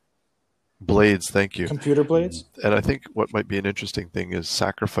blades. Thank you. Computer blades. And I think what might be an interesting thing is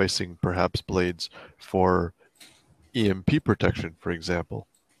sacrificing perhaps blades for EMP protection, for example.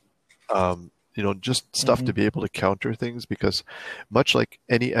 Just stuff to be able to counter things, because much like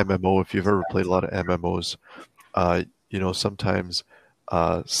any MMO, if you've ever played a lot of MMOs, sometimes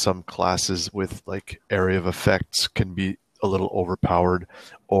some classes with area of effects can be a little overpowered,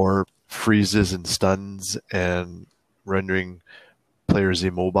 or freezes and stuns and rendering players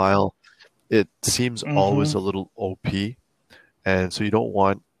immobile. It seems always a little OP, and so you don't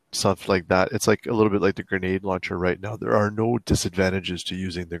want stuff like that. It's a little bit like the grenade launcher right now. There are no disadvantages to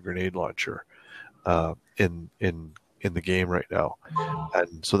using the grenade launcher in the game right now,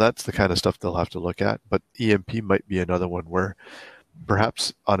 and so that's the kind of stuff they'll have to look at. But EMP might be another one where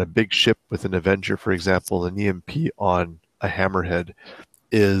perhaps on a big ship with an Avenger, for example, an EMP on a hammerhead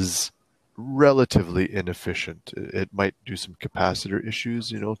is relatively inefficient. It might do some capacitor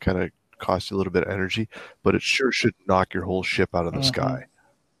issues, kind of cost you a little bit of energy, but it sure should knock your whole ship out of the sky.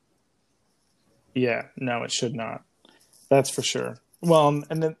 Yeah, no, it should not. That's for sure. Well,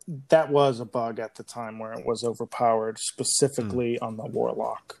 and that was a bug at the time where it was overpowered, specifically on the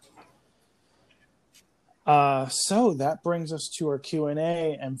Warlock. So that brings us to our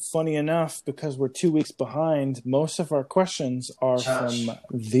Q&A, and funny enough, because we're 2 weeks behind, most of our questions are from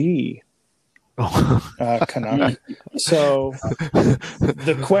the Canuck. So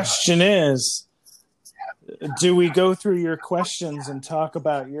the question is, do we go through your questions and talk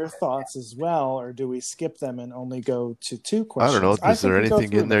about your thoughts as well, or do we skip them and only go to 2 questions? I don't know. Is there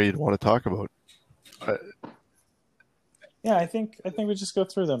anything in there you'd want to talk about? Yeah, I think we just go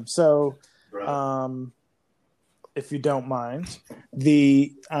through them. So, if you don't mind,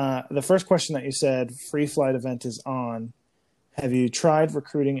 the first question that you said, free flight event is on. Have you tried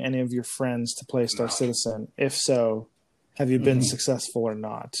recruiting any of your friends to play Star Citizen? If so, have you been successful or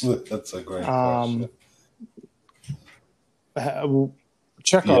not? That's a great question.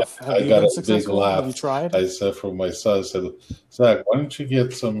 Chekhov, Yeah, have I you got been a big successful? Have you laugh. tried? I said for my son, I said, Zach, why don't you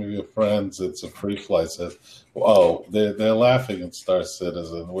get some of your friends? It's a free flight. I said, oh, they're laughing at Star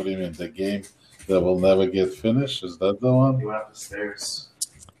Citizen. What do you mean? The game that will never get finished? Is that the one? He went up the stairs.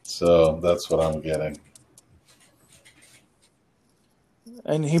 So that's what I'm getting.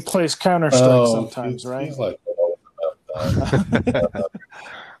 And he plays Counter Strike Oh, sometimes, right? he's like old enough.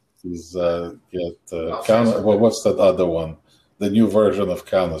 He's Counter. Well, what's that other one? The new version of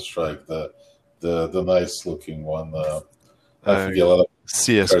Counter Strike, the nice looking one. I forget a lot of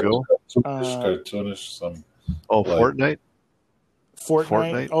CS:GO. cartoonish. Some Oh, like- Fortnite.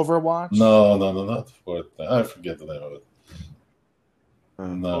 Fortnite, Overwatch. no, not Fortnite. I forget the name of it.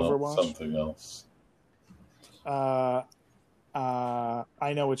 No, Overwatch? something else.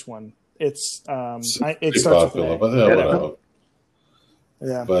 I know which one. It Pretty starts popular, with but A. yeah, whatever.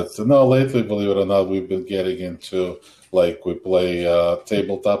 Yeah. But no, lately, believe it or not, we've been getting into like we play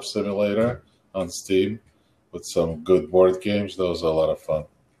Tabletop Simulator on Steam with some good board games. Those are a lot of fun.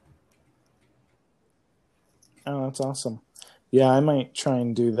 Oh, that's awesome. Yeah, I might try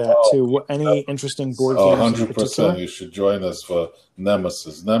and do that Oh, too. Any interesting board Oh, games in 100%. particular? You should join us for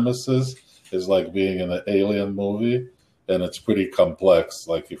Nemesis. Nemesis is like being in an alien movie, and it's pretty complex.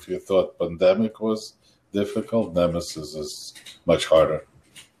 Like if you thought Pandemic was difficult, Nemesis is much harder.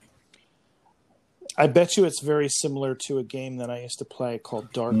 I bet you it's very similar to a game that I used to play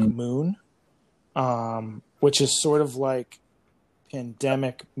called Dark Moon, which is sort of like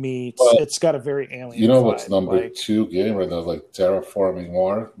Pandemic meets. Well, it's got a very alien. You know what's vibe, number like, 2 game right now? Like Terraforming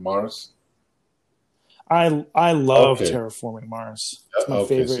Mars. I love Okay. Terraforming Mars. It's my Okay, so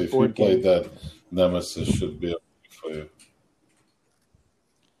favorite if you board played game. that, Nemesis should be okay for you.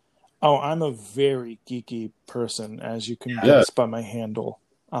 Oh, I'm a very geeky person, as you can Yeah. guess by my handle.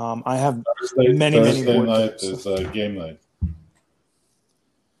 I have Thursday many board night games. is game night.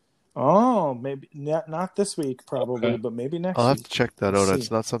 Oh, maybe not this week, probably, Okay. but maybe next I'll have week. to check that Let's out. see.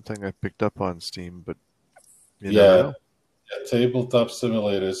 It's not something I picked up on Steam, but you Yeah. never know. Yeah, Tabletop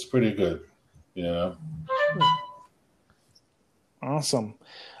Simulator is pretty good. You know, Awesome.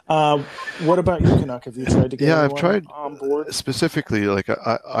 What about you, Canuck? Have you tried to get Yeah, I've anyone tried on board? specifically. Like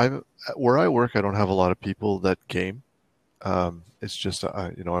I'm where I work, I don't have a lot of people that game. It's just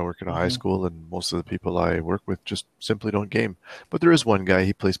I work in a high Mhm. school, and most of the people I work with just simply don't game. But there is one guy.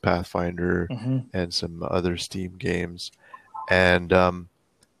 He plays Pathfinder Hmm. and some other Steam games, and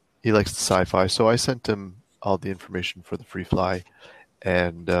he likes the sci-fi. So I sent him all the information for the free fly,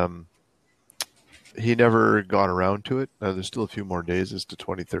 and he never got around to it. There's still a few more days. It's the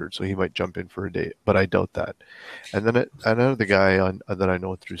 23rd, so he might jump in for a day, but I doubt that. And then another guy that I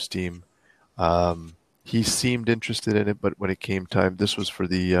know through Steam, he seemed interested in it, but when it came time, this was for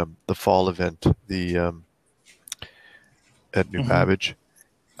the fall event, at New Mhm. Babbage.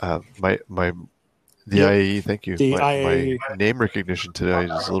 The Yep. IAE, thank you. The My IAE. name recognition today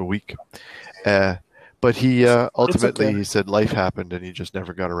is a little weak. But he ultimately okay. he said life happened and he just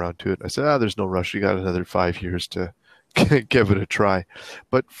never got around to it. I said, there's no rush. You got another 5 years to give it a try.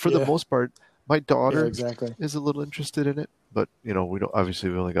 But for the Yeah. most part, my Yeah, daughter exactly. is a little interested in it. But we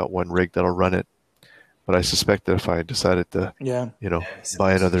only got one rig that'll run it. But I suspect that if I decided to, Yeah.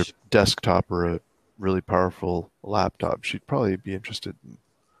 buy another desktop or a really powerful laptop, she'd probably be interested in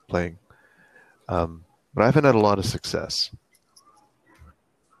playing. But I haven't had a lot of success.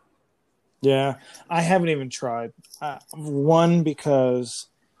 Yeah, I haven't even tried. One, because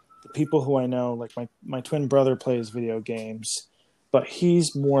the people who I know, like my twin brother plays video games, but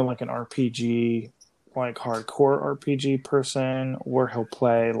he's more like an RPG, like hardcore RPG person, or he'll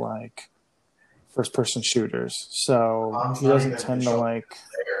play like first person shooters. So he doesn't tend to like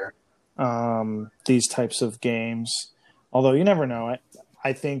these types of games. Although you never know.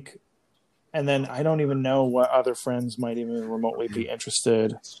 I think, and then I don't even know what other friends might even remotely be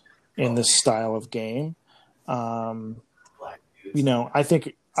interested in this style of game. I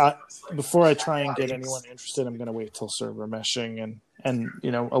think before I try and get anyone interested, I'm going to wait till server meshing and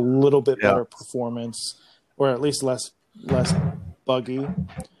a little bit better performance, or at least less buggy.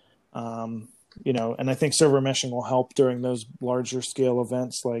 And I think server meshing will help during those larger scale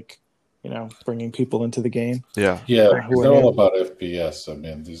events, like bringing people into the game. Yeah. yeah, who they're I all am. about FPS. I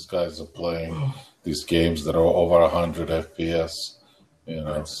mean, these guys are playing these games that are over 100 FPS.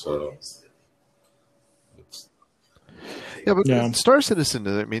 So it's, Yeah, but Yeah. Star Citizen,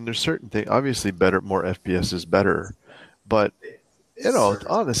 I mean, there's certain things. Obviously, more FPS is better. But,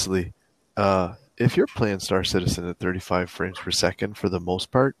 honestly, if you're playing Star Citizen at 35 frames per second for the most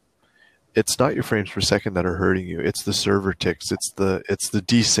part, it's not your frames per second that are hurting you. It's the server ticks. It's the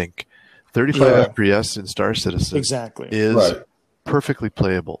desync. 35 Yeah. FPS in Star Citizen Exactly. is right. perfectly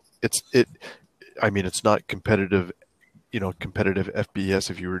playable. I mean, it's not competitive, competitive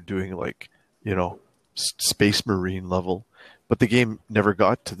FPS if you were doing like, Space Marine level, but the game never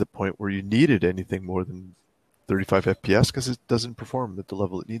got to the point where you needed anything more than 35 FPS because it doesn't perform at the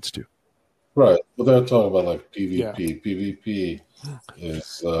level it needs to. Right. Well, they're talking about like PvP. Yeah. PvP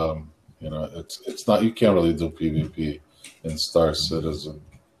is, it's not. You can't really do PvP in Star Citizen.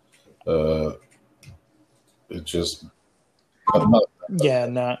 It just not Yeah,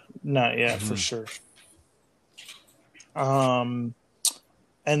 not yet for sure. And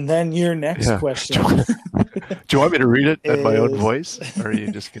then your next Yeah. question. Do you want me to read it in my own Is- voice, or are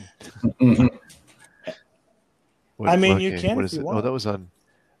you just gonna? I mean, you can What if is you it? want. Oh, that was on.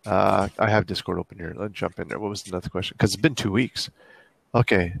 I have Discord open here. Let's jump in there. What was another question? Because it's been 2 weeks.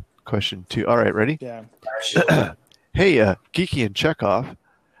 Okay, question 2. All right, ready? Yeah. Hey, Geeky and Chekhov.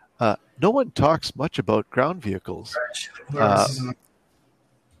 No one talks much about ground vehicles,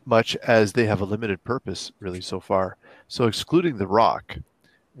 much as they have a limited purpose, really, so far. So, excluding the Rock,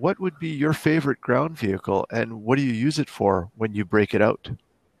 what would be your favorite ground vehicle, and what do you use it for when you break it out?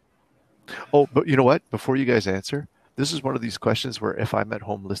 Oh, but you know what? Before you guys answer, this is one of these questions where if I'm at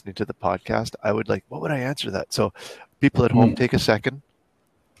home listening to the podcast, I would like, what would I answer that? So, people at home, take a second.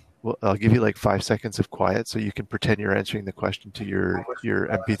 Well, I'll give you like 5 seconds of quiet so you can pretend you're answering the question to your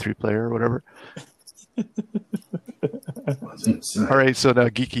MP3 player or whatever. All right, so now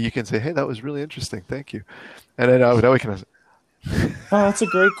Geeky, you can say, "Hey, that was really interesting. Thank you." And then now we can ask, Oh, that's a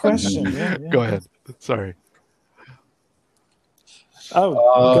great question. Yeah. go ahead. Sorry.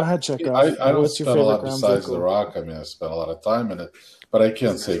 Oh, go ahead, Chekhov. I don't What's your spend a lot favorite ground besides vehicle? the Rock. I mean, I spent a lot of time in it, but I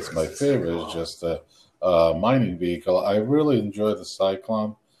can't say it's my favorite. It's just a mining vehicle. I really enjoy the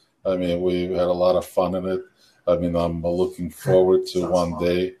Cyclone. I mean, we had a lot of fun in it. I mean, I'm looking forward to one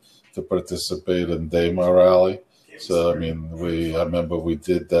day to participate in Daymar Rally. So, I mean, I remember we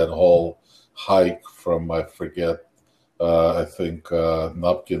did that whole hike from, I forget, I think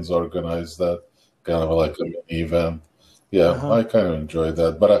Nupkins organized that, kind of like a mini event. Yeah, I kind of enjoyed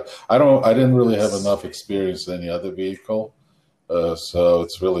that, but I didn't really have enough experience in any other vehicle, so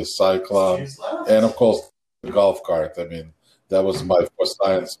it's really Cyclone, and of course the golf cart. I mean, that was my first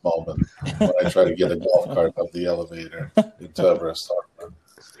science moment when I tried to get a golf cart up the elevator into Everest Harbor.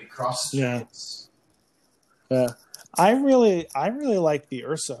 Yeah. Yeah. I really like the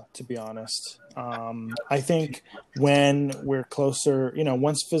Ursa, to be honest. I think when we're closer,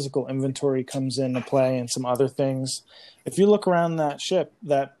 once physical inventory comes into play and some other things, if you look around that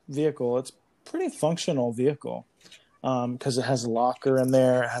vehicle, it's a pretty functional vehicle because it has a locker in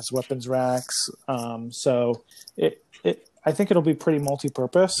there, it has weapons racks. So I think it'll be pretty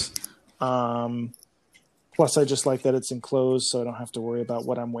multi-purpose. Plus, I just like that it's enclosed, so I don't have to worry about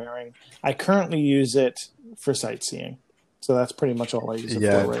what I'm wearing. I currently use it for sightseeing, so that's pretty much all I use it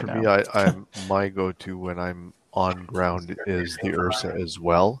for right now. Me, I'm my go-to when I'm on ground is the Ursa as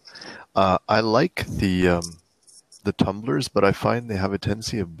well. I like the tumblers, but I find they have a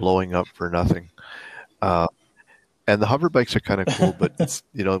tendency of blowing up for nothing. And the hover bikes are kind of cool, but it's,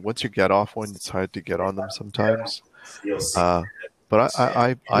 once you get off one, it's hard to get on them sometimes. But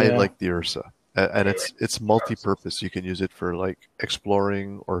I like the Ursa. And it's multi-purpose. You can use it for like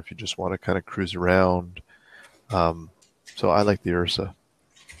exploring, or if you just want to kind of cruise around. So I like the Ursa.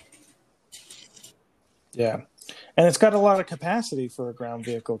 Yeah, and it's got a lot of capacity for a ground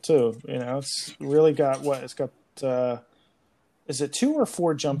vehicle too. It's really got it's got. Is it 2 or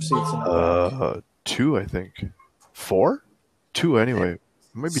 4 jump seats in the back? 2, I think. 4? 2 anyway.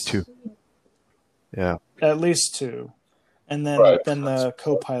 Maybe 2. Yeah. At least 2. And then the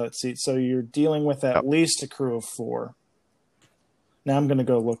co-pilot seat. So you're dealing with at least a crew of 4. Now I'm going to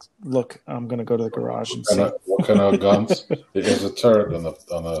go look. I'm going to go to the garage and see. What kind of guns? There's a turret on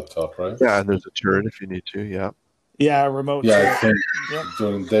the top, right? Yeah, and there's a turret if you need to. Yeah. Yeah, a remote. Yeah, turret. I think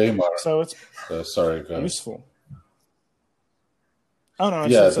during Daymar. So it's sorry, guys. useful. Oh no!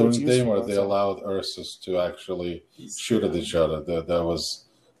 During Daymar they allowed Ursus to actually shoot at each other. That was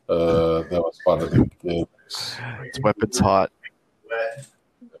part of the game. Its weapon's hot.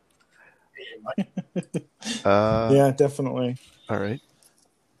 Yeah, definitely. All right.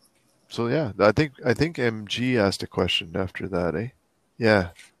 So yeah, I think MG asked a question after that, eh? Yeah.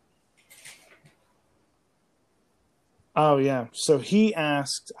 Oh yeah. So he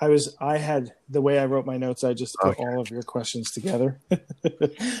asked. I had the way I wrote my notes. I just put all of your questions together.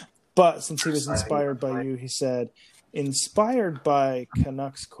 But since he was inspired by you, he said, inspired by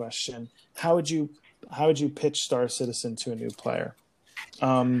Canuck's question, how would you pitch Star Citizen to a new player?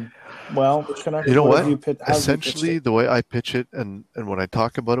 Well, Canuck, you know what? Essentially, the way I pitch it, and when I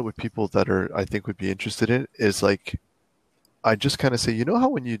talk about it with people that I think would be interested in it, is like I just kind of say, you know how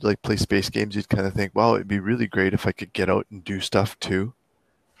when you like play space games, you'd kind of think, wow, it'd be really great if I could get out and do stuff too.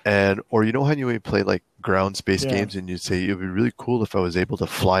 And or you know how you play like ground space Yeah. games and you'd say it'd be really cool if I was able to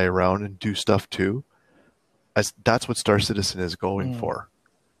fly around and do stuff too. As that's what Star Citizen is going for.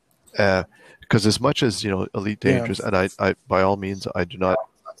 Because as much as Elite Dangerous, and I by all means I do not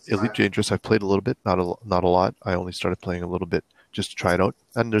Elite Dangerous. I've played a little bit, not a lot. I only started playing a little bit just to try it out,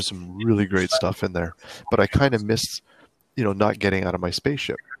 and there's some really great stuff in there. But I kind of missed, not getting out of my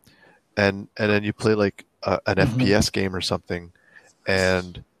spaceship, and then you play like an FPS game or something,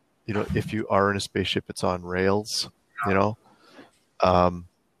 and if you are in a spaceship, it's on rails,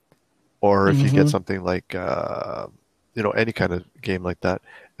 or if you get something like any kind of game like that.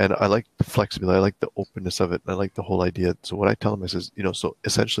 And I like the flexibility, I like the openness of it, and I like the whole idea. So what I tell them is so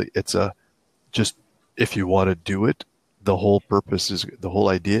essentially it's just if you want to do it, the whole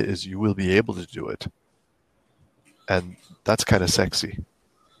idea is you will be able to do it, and that's kind of sexy.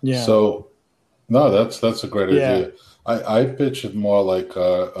 Yeah. So no, that's a great idea. I pitch it more like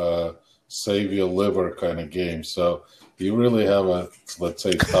a save your liver kind of game. So you really have a, let's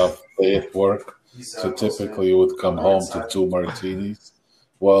say, tough day at work. So typically you would come home to 2 martinis.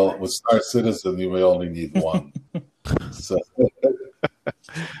 Well, with Star Citizen, you may only need 1. So.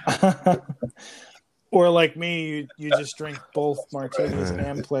 Or like me, you just drink both martinis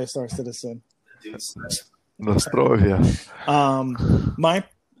and play Star Citizen. Nostrovia. My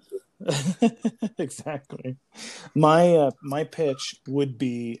exactly. My pitch would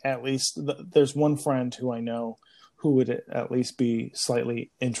be, at least there's one friend who I know who would at least be slightly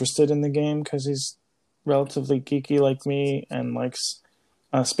interested in the game because he's relatively geeky like me and likes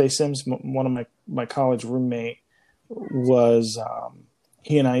space sims. One of my college roommate was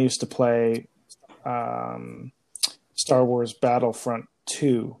he and I used to play Star Wars Battlefront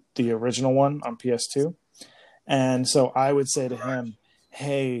 2, the original one on PS2. And so I would say to him,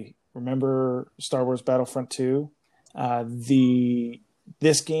 hey, remember Star Wars Battlefront 2?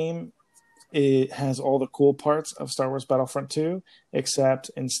 This game, it has all the cool parts of Star Wars Battlefront 2, except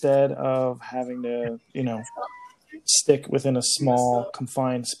instead of having to, stick within a small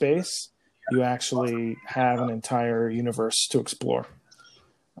confined space, you actually have an entire universe to explore.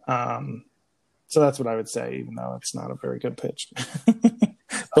 So that's what I would say, even though it's not a very good pitch.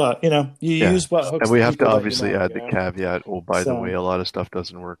 But use what hooks. And we have to obviously add the caveat. Oh, by the way, a lot of stuff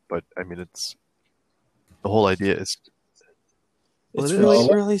doesn't work. But I mean, it's the whole idea is. It's really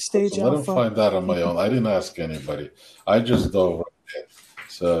early stage alpha. Let them find that on my own. I didn't ask anybody. I just dove right in.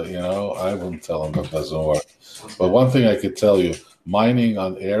 So I wouldn't tell them that doesn't work. But one thing I could tell you, mining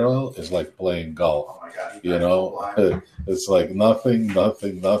on Ariel is like playing golf. It's like nothing,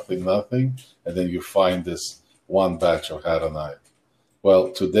 and then you find this one batch of Hadanite.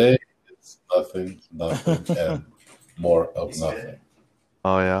 Well, today it's nothing, and more of nothing.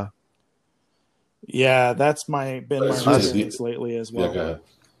 Oh yeah. Yeah, that's been my experience lately as well. Yeah, go ahead.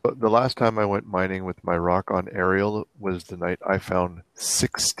 The last time I went mining with my rock on Ariel was the night I found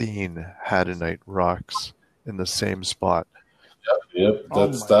 16 Hadanite rocks in the same spot. Yep.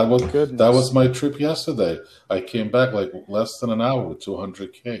 That was my trip yesterday. I came back like less than an hour with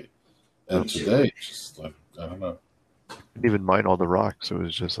 200K, and today just like I don't know. Didn't even mine all the rocks. It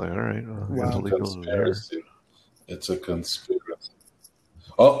was just like, all right, it's a conspiracy.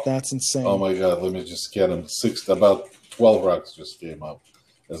 Oh, that's insane! Oh my God, let me just get them. About 12 rocks just came up.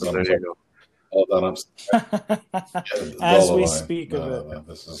 As I'm talking. Hold on, as we speak of it. No,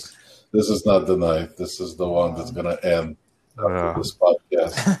 this is not the night. This is the one that's going to end after this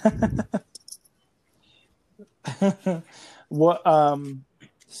podcast. What?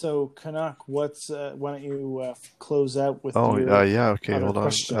 So Canuck, why don't you close out with? Yeah. Okay, hold on.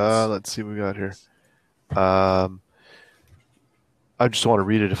 Questions? Let's see what we got here. I just want to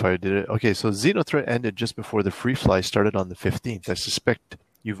read it if I did it. Okay, so Xenothreat ended just before the free fly started on the 15th. I suspect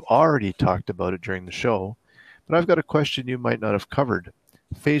you've already talked about it during the show, but I've got a question you might not have covered.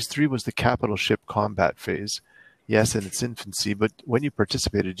 Phase 3 was the capital ship combat phase. Yes, in its infancy, but when you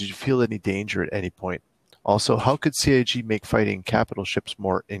participated, did you feel any danger at any point? Also, how could CIG make fighting capital ships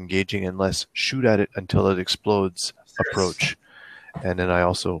more engaging and less shoot at it until it explodes approach? And then I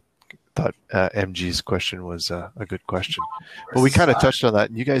also thought MG's question was a good question. But we kind of touched on that,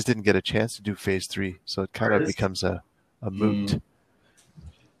 and you guys didn't get a chance to do Phase 3, so it kind of becomes a moot.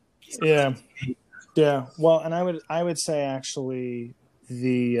 Yeah. Well, and I would say actually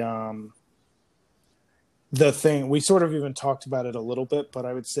the thing we sort of even talked about it a little bit, but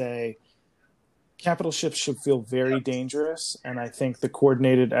I would say capital ships should feel very dangerous, and I think the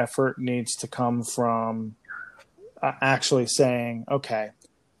coordinated effort needs to come from actually saying, okay,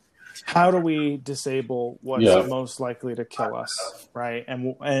 how do we disable what's Yeah. most likely to kill us, right?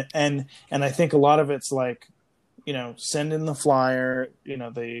 And I think a lot of it's like, send in the flyer,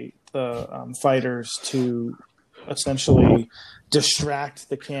 the fighters to essentially distract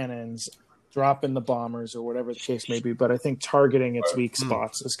the cannons, drop in the bombers or whatever the case may be. But I think targeting its weak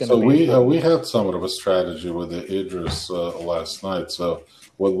spots is going to So be important. we had somewhat of a strategy with the Idris last night. So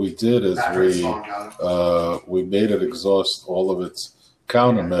what we did is we made it exhaust all of its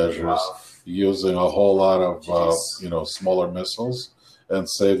countermeasures using a whole lot of smaller missiles and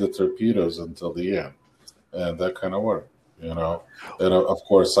save the torpedoes until the end, and that kind of worked. And of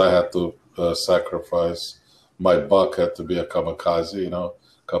course I had to sacrifice my buck had to be a kamikaze, a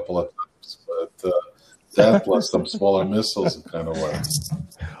couple of times, but that plus some smaller missiles kind of worked.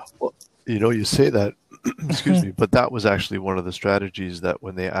 Well, you say that, excuse me, but that was actually one of the strategies that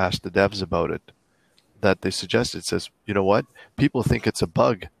when they asked the devs about it, that they suggested, says, you know what? People think it's a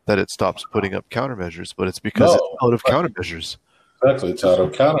bug that it stops putting up countermeasures, but it's because it's out of countermeasures. Exactly, it's out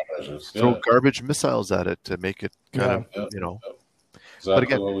of countermeasures. Throw garbage missiles at it to make it kind of. Exactly. But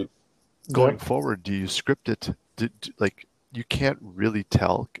again, going forward, do you script it? Like, you can't really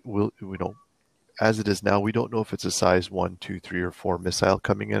tell. As it is now, we don't know if it's a size 1, 2, 3, or 4 missile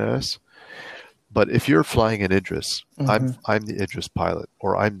coming in at us. But if you're flying an Idris, I'm the Idris pilot,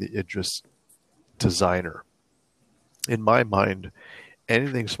 or I'm the Idris designer. In my mind,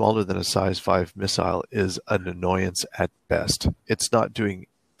 anything smaller than a size 5 missile is an annoyance at best. It's not doing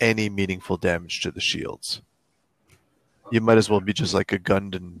any meaningful damage to the shields. You might as well be just like a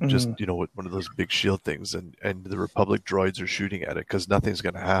Gundam, just with one of those big shield things, and the Republic droids are shooting at it because nothing's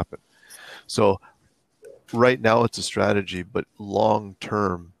going to happen. So right now it's a strategy, but long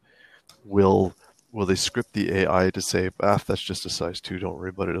term, will they script the AI to say, that's just a size 2, don't worry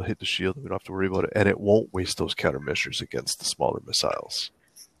about it, it'll hit the shield, we don't have to worry about it, and it won't waste those countermeasures against the smaller missiles?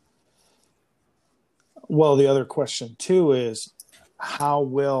 Well, the other question too is how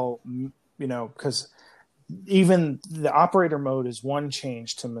will, because even the operator mode is one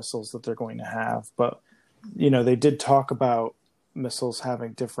change to missiles that they're going to have, but they did talk about missiles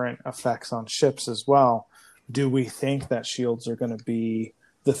having different effects on ships as well. Do we think that shields are going to be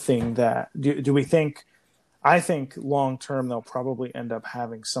the thing that do we think? I think long term they'll probably end up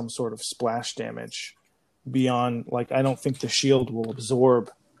having some sort of splash damage beyond, like, I don't think the shield will absorb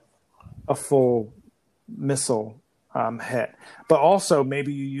a full missile hit, but also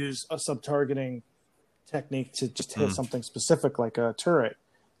maybe you use a sub-targeting technique to just hit something specific, like a turret.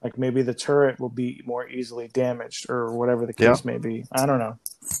 Like maybe the turret will be more easily damaged, or whatever the case may be. I don't know.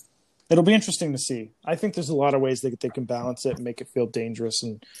 It'll be interesting to see. I think there's a lot of ways that they can balance it and make it feel dangerous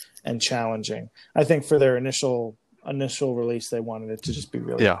and challenging. I think for their initial release, they wanted it to just be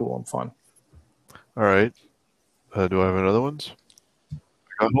really cool and fun. All right. Do I have another ones?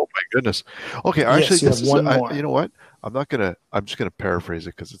 Oh my goodness. Okay, yes, actually, one more. You know what? I'm just gonna paraphrase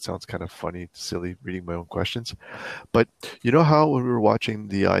it because it sounds kind of funny, silly, reading my own questions. But you know how when we were watching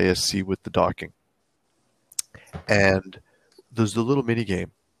the ISC with the docking, and there's the little mini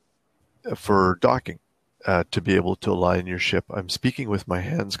game for docking to be able to align your ship. I'm speaking with my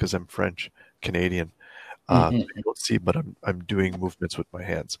hands because I'm French Canadian. You don't see, but I'm doing movements with my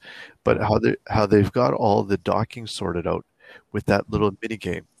hands. But how they've got all the docking sorted out with that little mini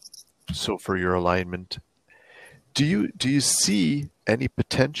game. So for your alignment, do you see any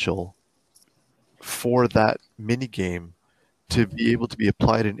potential for that mini game to be able to be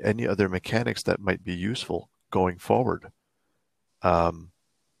applied in any other mechanics that might be useful going forward?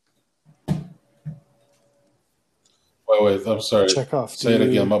 Wait, I'm sorry. Chekhov, say it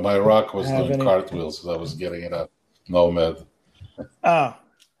again. My rock was doing cartwheels, so I was getting it up. Nomad.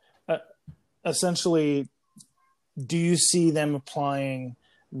 Essentially, do you see them applying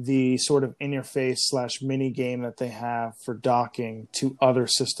the sort of interface / mini game that they have for docking to other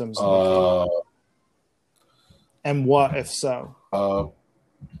systems? And what if so?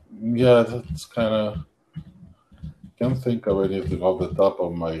 Yeah, that's kind of. Can't think of anything off the top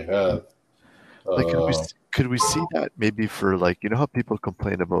of my head. Like, could we see that maybe for, like, you know how people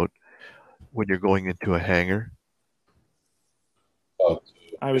complain about when you're going into a hangar?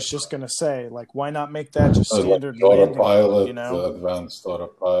 I was just going to say, like, why not make that just standard like autopilot, advanced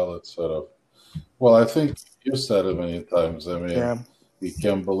autopilot sort of. Well, I think you said it many times. I mean, we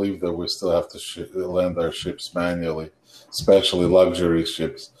can't believe that we still have to land our ships manually, especially luxury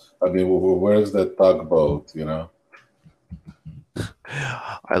ships. I mean, where's that tugboat,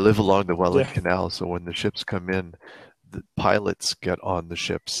 I live along the Welland Canal, so when the ships come in, the pilots get on the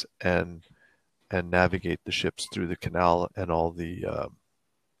ships and navigate the ships through the canal and all the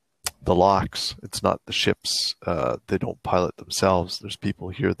the locks. It's not the ships. They don't pilot themselves. There's people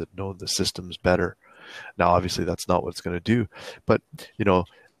here that know the systems better. Now, obviously, that's not what it's going to do. But,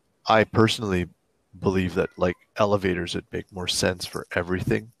 I personally believe that like elevators would make more sense for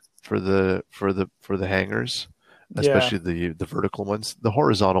everything for the hangars, especially the vertical ones. The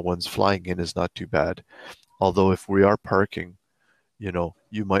horizontal ones flying in is not too bad. Although if we are parking, you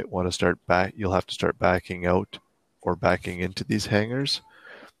might want to start back. You'll have to start backing out or backing into these hangars.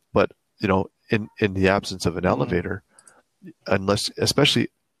 But in the absence of an elevator, unless especially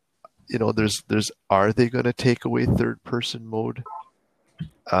there's are they going to take away third person mode?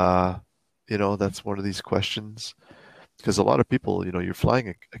 That's one of these questions, because a lot of people, you're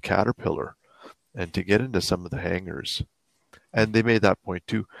flying a Caterpillar, and to get into some of the hangars, and they made that point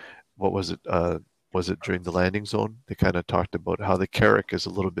too. What was it? Was it during the landing zone? They kind of talked about how the Carrack is a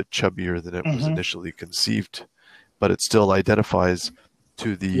little bit chubbier than it was initially conceived, but it still identifies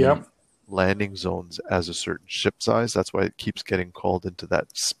to the landing zones as a certain ship size. That's why it keeps getting called into that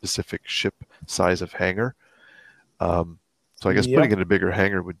specific ship size of hangar. So I guess putting in a bigger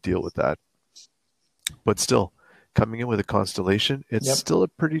hangar would deal with that. But still, coming in with a Constellation, it's still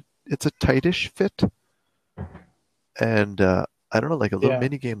it's a tightish fit. And I don't know, like a little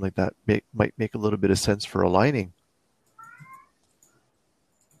mini game like that might make a little bit of sense for aligning.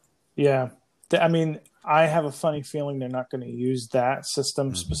 Yeah. I mean, I have a funny feeling they're not going to use that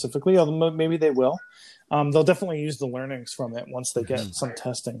system specifically, although maybe they will. They'll definitely use the learnings from it once they get some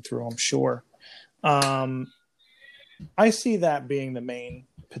testing through, I'm sure. I see that being the main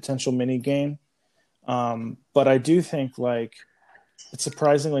potential mini game. But I do think like it's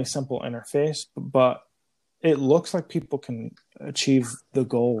surprisingly simple interface, but it looks like people can achieve the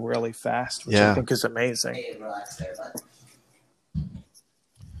goal really fast, which I think is amazing.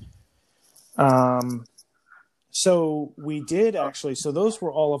 So we did actually, so those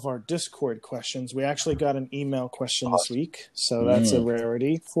were all of our Discord questions. We actually got an email question this week, so that's a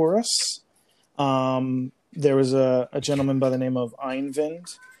rarity for us. There was a gentleman by the name of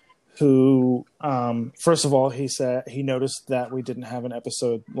Einvind who, first of all, he said he noticed that we didn't have an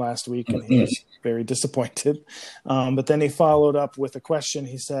episode last week and he was very disappointed. But then he followed up with a question.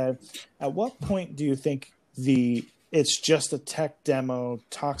 He said, at what point do you think it's just a tech demo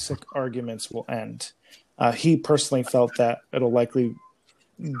toxic arguments will end? He personally felt that it'll likely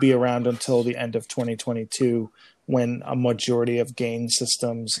be around until the end of 2022 when a majority of game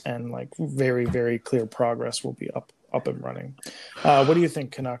systems and like very, very clear progress will be up and running. What do you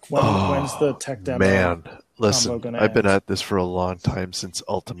think, Canuck? When's the tech demo? Man, listen, I've been at this for a long time, since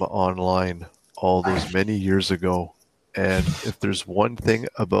Ultima Online, all those many years ago. And if there's one thing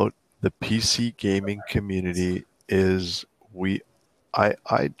about the PC gaming community is I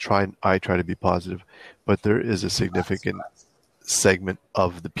try to be positive, but there is a significant segment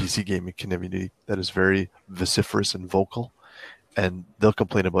of the PC gaming community that is very vociferous and vocal, and they'll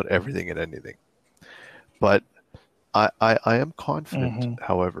complain about everything and anything. But I am confident,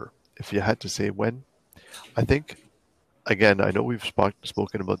 however, if you had to say when, I think, again, I know we've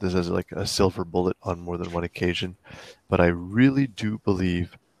spoken about this as like a silver bullet on more than one occasion, but I really do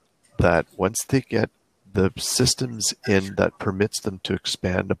believe that once they get the systems in that permits them to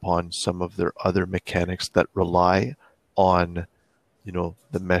expand upon some of their other mechanics that rely on,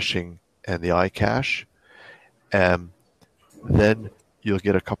 the meshing and the iCache, then you'll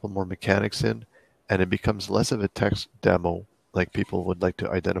get a couple more mechanics in, and it becomes less of a text demo, like people would like to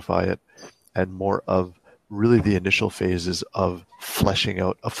identify it, and more of really the initial phases of fleshing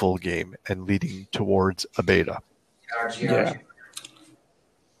out a full game and leading towards a beta.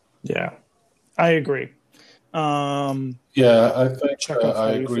 Yeah, I agree. I think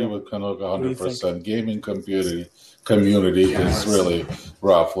I agree with Canuck 100%. Gaming community is really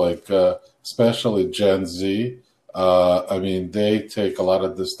rough. Like especially Gen Z. They take a lot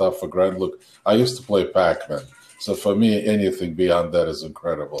of this stuff for granted. Look, I used to play Pac-Man, so for me, anything beyond that is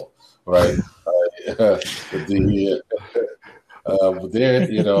incredible, right?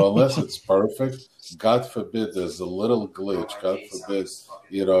 Unless it's perfect, God forbid there's a little glitch. God forbid,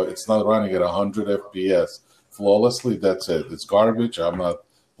 it's not running at 100 FPS flawlessly. That's it. It's garbage. I'm not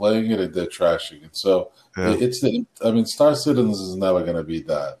playing it, and they're trashing it. So Star Citizens is never going to be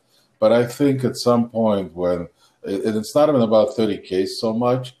that. But I think at some point when, and it's not even about 30K so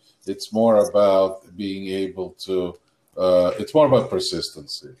much, it's more about being able to, it's more about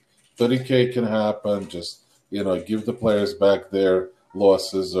persistency. 30K can happen, just, give the players back their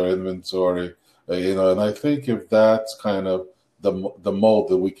losses or inventory, and I think if that's kind of the mode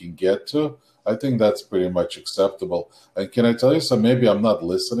that we can get to, I think that's pretty much acceptable. And can I tell you something? Maybe I'm not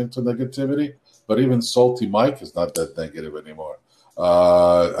listening to negativity, but even Salty Mike is not that negative anymore.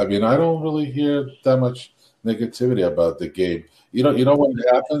 I mean, I don't really hear that much negativity about the game. You know what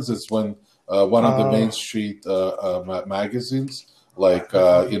happens is when one of the main street magazines, like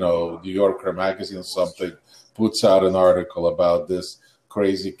New Yorker magazine or something, puts out an article about this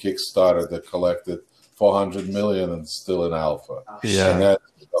crazy Kickstarter that collected 400 million and still in alpha, Yeah. and that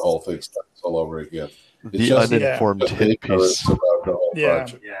the whole thing starts all over again. It's The just uninformed hit ignorance piece. about the whole Yeah.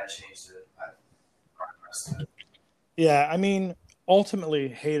 project. Yeah, I changed it. I pressed it. Yeah, I mean, ultimately,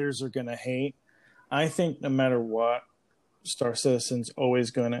 haters are going to hate. I think no matter what, Star Citizen's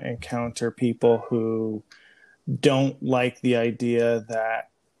always going to encounter people who don't like the idea that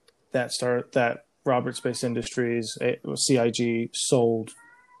Robert Space Industries, CIG, sold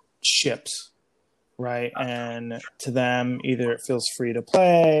ships, right? And to them, either it feels free to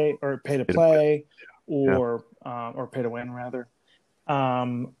play or pay to play, or pay to win rather,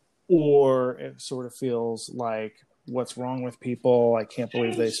 or it sort of feels like, what's wrong with people? I can't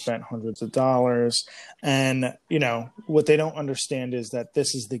believe they spent hundreds of dollars. And, what they don't understand is that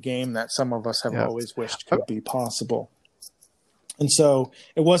this is the game that some of us have always wished could be possible. And so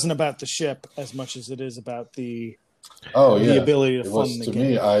it wasn't about the ship as much as it is about the ability to fund the game. To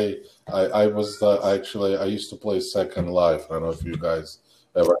me, I was actually, I used to play Second Life. I don't know if you guys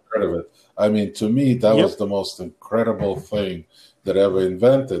ever heard of it. I mean, to me, that was the most incredible thing that ever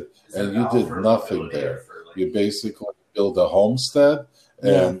invented. And you did nothing there. You basically build a homestead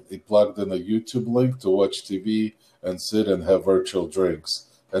and you plugged in a YouTube link to watch TV and sit and have virtual drinks.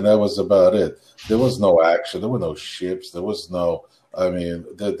 And that was about it. There was no action. There were no ships. There was no,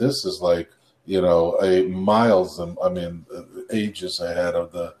 this is like, a miles and ages ahead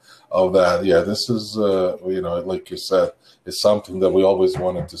of that. Yeah, this is, like you said, it's something that we always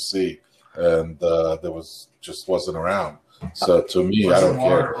wanted to see. And there wasn't around. So to me, I don't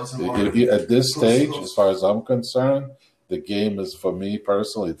care. At this stage, as far as I'm concerned, the game is, for me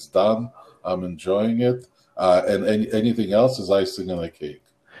personally, it's done. I'm enjoying it. And anything else is icing on the cake.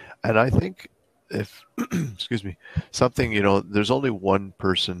 And I think if, excuse me, something, there's only one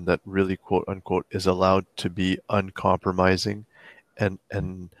person that really, quote unquote, is allowed to be uncompromising.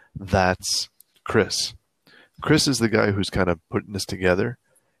 And that's Chris. Chris is the guy who's kind of putting this together,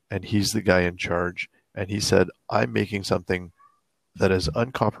 and he's the guy in charge. And he said, I'm making something that is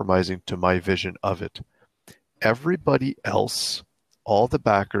uncompromising to my vision of it. Everybody else, all the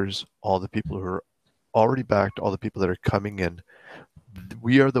backers, all the people who are already backed, all the people that are coming in,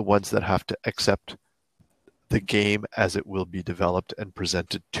 we are the ones that have to accept the game as it will be developed and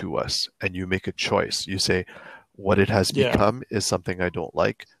presented to us. And you make a choice. You say, what it has become is something I don't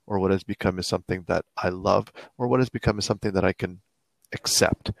like, or what has become is something that I love, or what has become is something that I can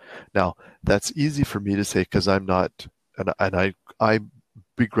accept. Now, that's easy for me to say because I'm not, and I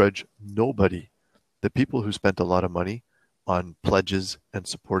begrudge nobody. The people who spent a lot of money on pledges and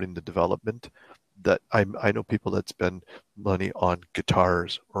supporting the development, that I know people that spend money on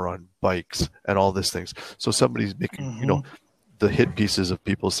guitars or on bikes and all these things. So somebody's making, the hit pieces of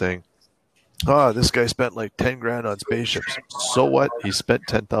people saying, this guy spent like 10 grand on spaceships. So what? He spent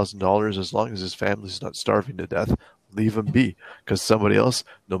 $10,000. As long as his family's not starving to death, leave him be. Because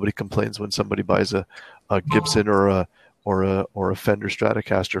nobody complains when somebody buys a Gibson or a Fender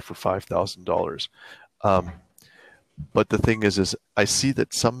Stratocaster for $5,000. But the thing is I see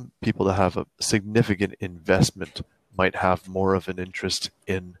that some people that have a significant investment might have more of an interest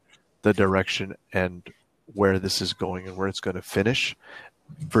in the direction and where this is going and where it's going to finish,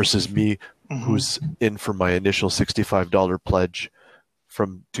 versus me, who's in for my initial $65 pledge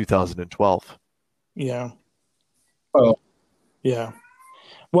from 2012. Yeah. Well, yeah.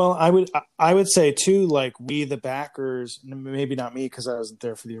 Well, I would say too, like, we the backers, maybe not me because I wasn't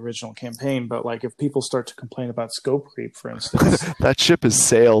there for the original campaign, but like if people start to complain about scope creep, for instance, that ship has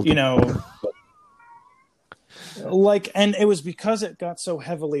sailed. Like, and it was because it got so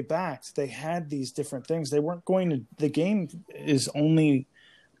heavily backed. They had these different things. They weren't going to. The game is only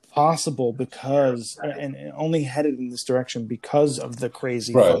possible because, and only headed in this direction because of the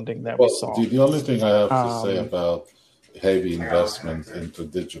crazy funding that we saw. The only thing I have to say about heavy investment into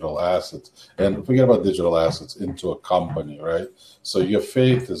digital assets, and forget about digital assets, into a company, right? So your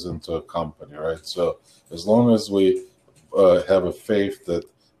faith is into a company, right? So as long as we have a faith that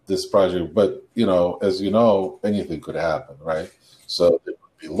this project, but as you know, anything could happen, right? So there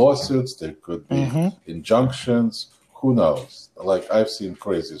could be lawsuits, there could be injunctions, who knows? Like, I've seen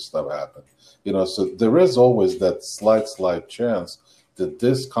crazy stuff happen, so there is always that slight chance that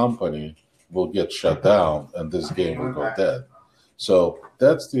this company will get shut down and this game will go dead. So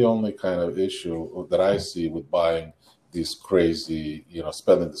that's the only kind of issue that I see with buying these crazy,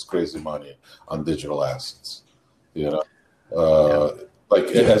 spending this crazy money on digital assets. like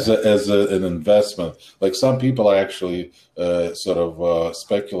as an investment. Like some people are actually sort of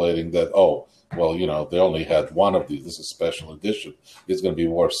speculating that, oh, well, they only had one of these. This is a special edition. It's going to be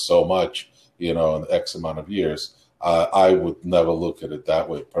worth so much, in X amount of years. I would never look at it that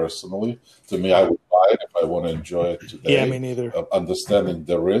way personally. To me, I would buy it if I want to enjoy it today. Yeah, me neither. Understanding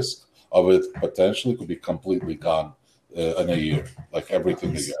the risk of it potentially could be completely gone in a year, like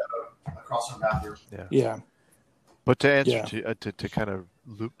everything that you had. Across the map here. Yeah. But to answer to kind of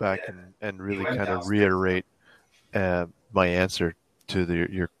loop back and really kind of reiterate my answer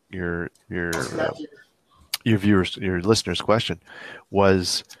to your viewers, your listeners' question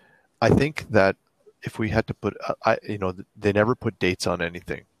was, I think that if we had to put, they never put dates on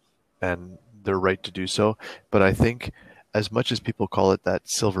anything, and they're right to do so. But I think, as much as people call it that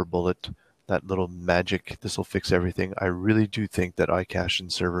silver bullet, that little magic, this will fix everything, I really do think that iCache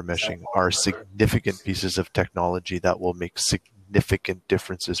and server meshing are significant pieces of technology that will make significant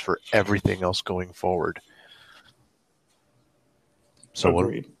differences for everything else going forward.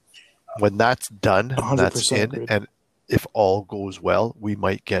 So when that's done, that's in, agreed. and if all goes well, we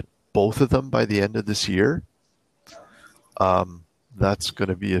might get both of them by the end of this year. That's going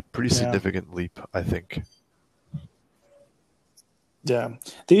to be a pretty significant leap, I think. Yeah,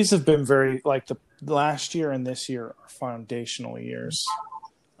 these have been very, like, the last year and this year are foundational years,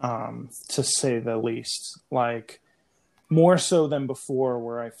 to say the least. Like, more so than before,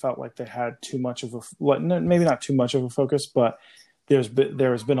 where I felt like they had too much of maybe not too much of a focus, but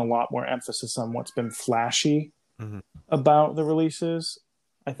there has been a lot more emphasis on what's been flashy about the releases.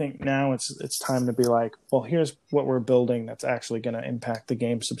 I think now it's time to be like, well, here's what we're building that's actually going to impact the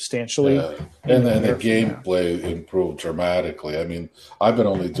game substantially. Yeah. And then the gameplay improved dramatically. I mean, I've been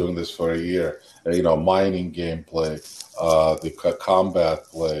only doing this for a year. Mining gameplay, the combat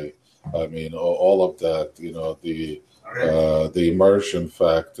play. I mean, all of that. The immersion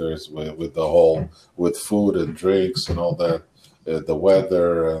factors with the whole, with food and drinks and all that, the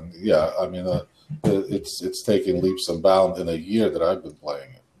weather, and I mean, it's taking leaps and bounds in a year that I've been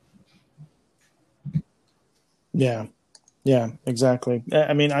playing it. Yeah, exactly.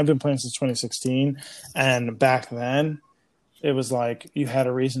 I mean, I've been playing since 2016, and back then it was like you had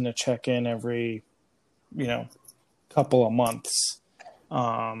a reason to check in every, couple of months.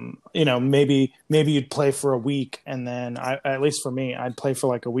 Maybe you'd play for a week, and then at least for me, I'd play for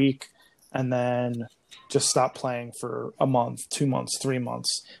like a week and then just stop playing for a month, 2 months, 3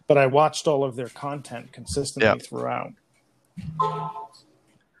 months. But I watched all of their content consistently throughout.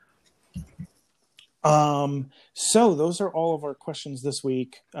 So those are all of our questions this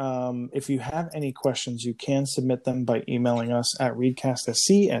week. If you have any questions, you can submit them by emailing us at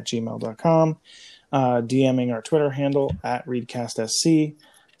readcastsc@gmail.com, DMing our Twitter handle at readcastsc,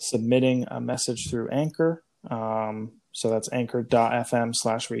 submitting a message through Anchor. So that's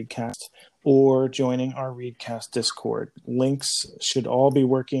anchor.fm/readcast, or joining our Readcast Discord. Links should all be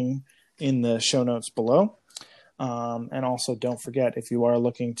working in the show notes below. And also, don't forget, if you are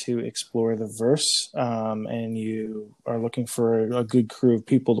looking to explore the verse and you are looking for a good crew of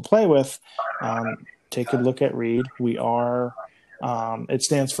people to play with, take a look at Read. We are, it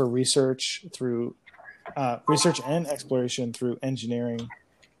stands for research and exploration through engineering.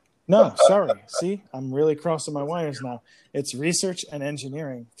 No, sorry. See, I'm really crossing my wires now. It's research and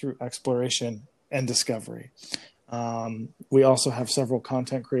engineering through exploration and discovery. We also have several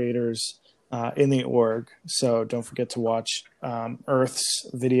content creators in the org, so don't forget to watch Earth's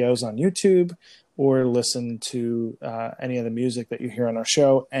videos on YouTube, or listen to any of the music that you hear on our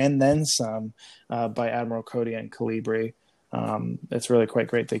show, and then some by Admiral Cody and Calibri. It's really quite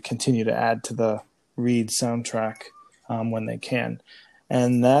great. They continue to add to the Read soundtrack when they can.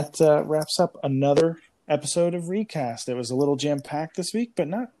 And that wraps up another episode of Readcast. It was a little jam-packed this week, but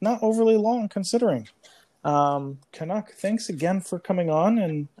not overly long considering. Canuck, thanks again for coming on,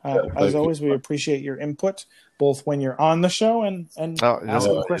 and as always, we appreciate your input, both when you're on the show and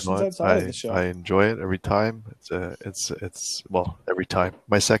asking questions outside of the show. I enjoy it every time. It's every time.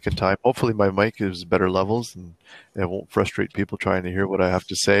 My second time. Hopefully my mic is better levels and it won't frustrate people trying to hear what I have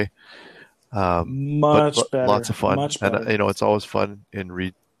to say. Much better. Lots of fun. Much better. And it's always fun in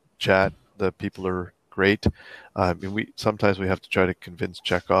Read chat. The people are great. I mean, sometimes we have to try to convince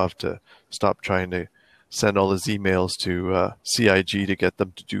Chekhov to stop trying to send all his emails to CIG to get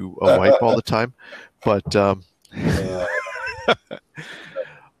them to do a wipe all the time. But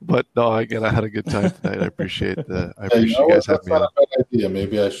but no, again, I had a good time tonight. I appreciate you guys having me on. That's not a bad idea.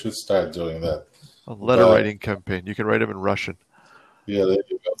 Maybe I should start doing that. A letter writing campaign. You can write them in Russian. Yeah, there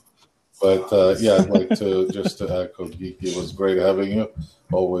you go. But I'd like to just to echo Geeky. It was great having you.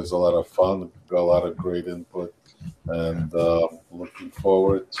 Always a lot of fun. Got a lot of great input. and looking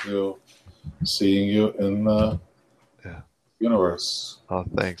forward to seeing you in the universe. Oh,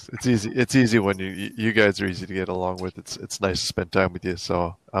 thanks. It's easy. It's easy when you guys are easy to get along with. It's nice to spend time with you.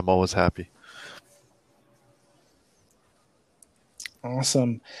 So I'm always happy.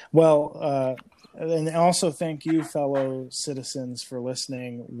 Awesome. Well, and also thank you, fellow citizens, for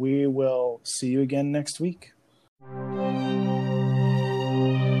listening. We will see you again next week.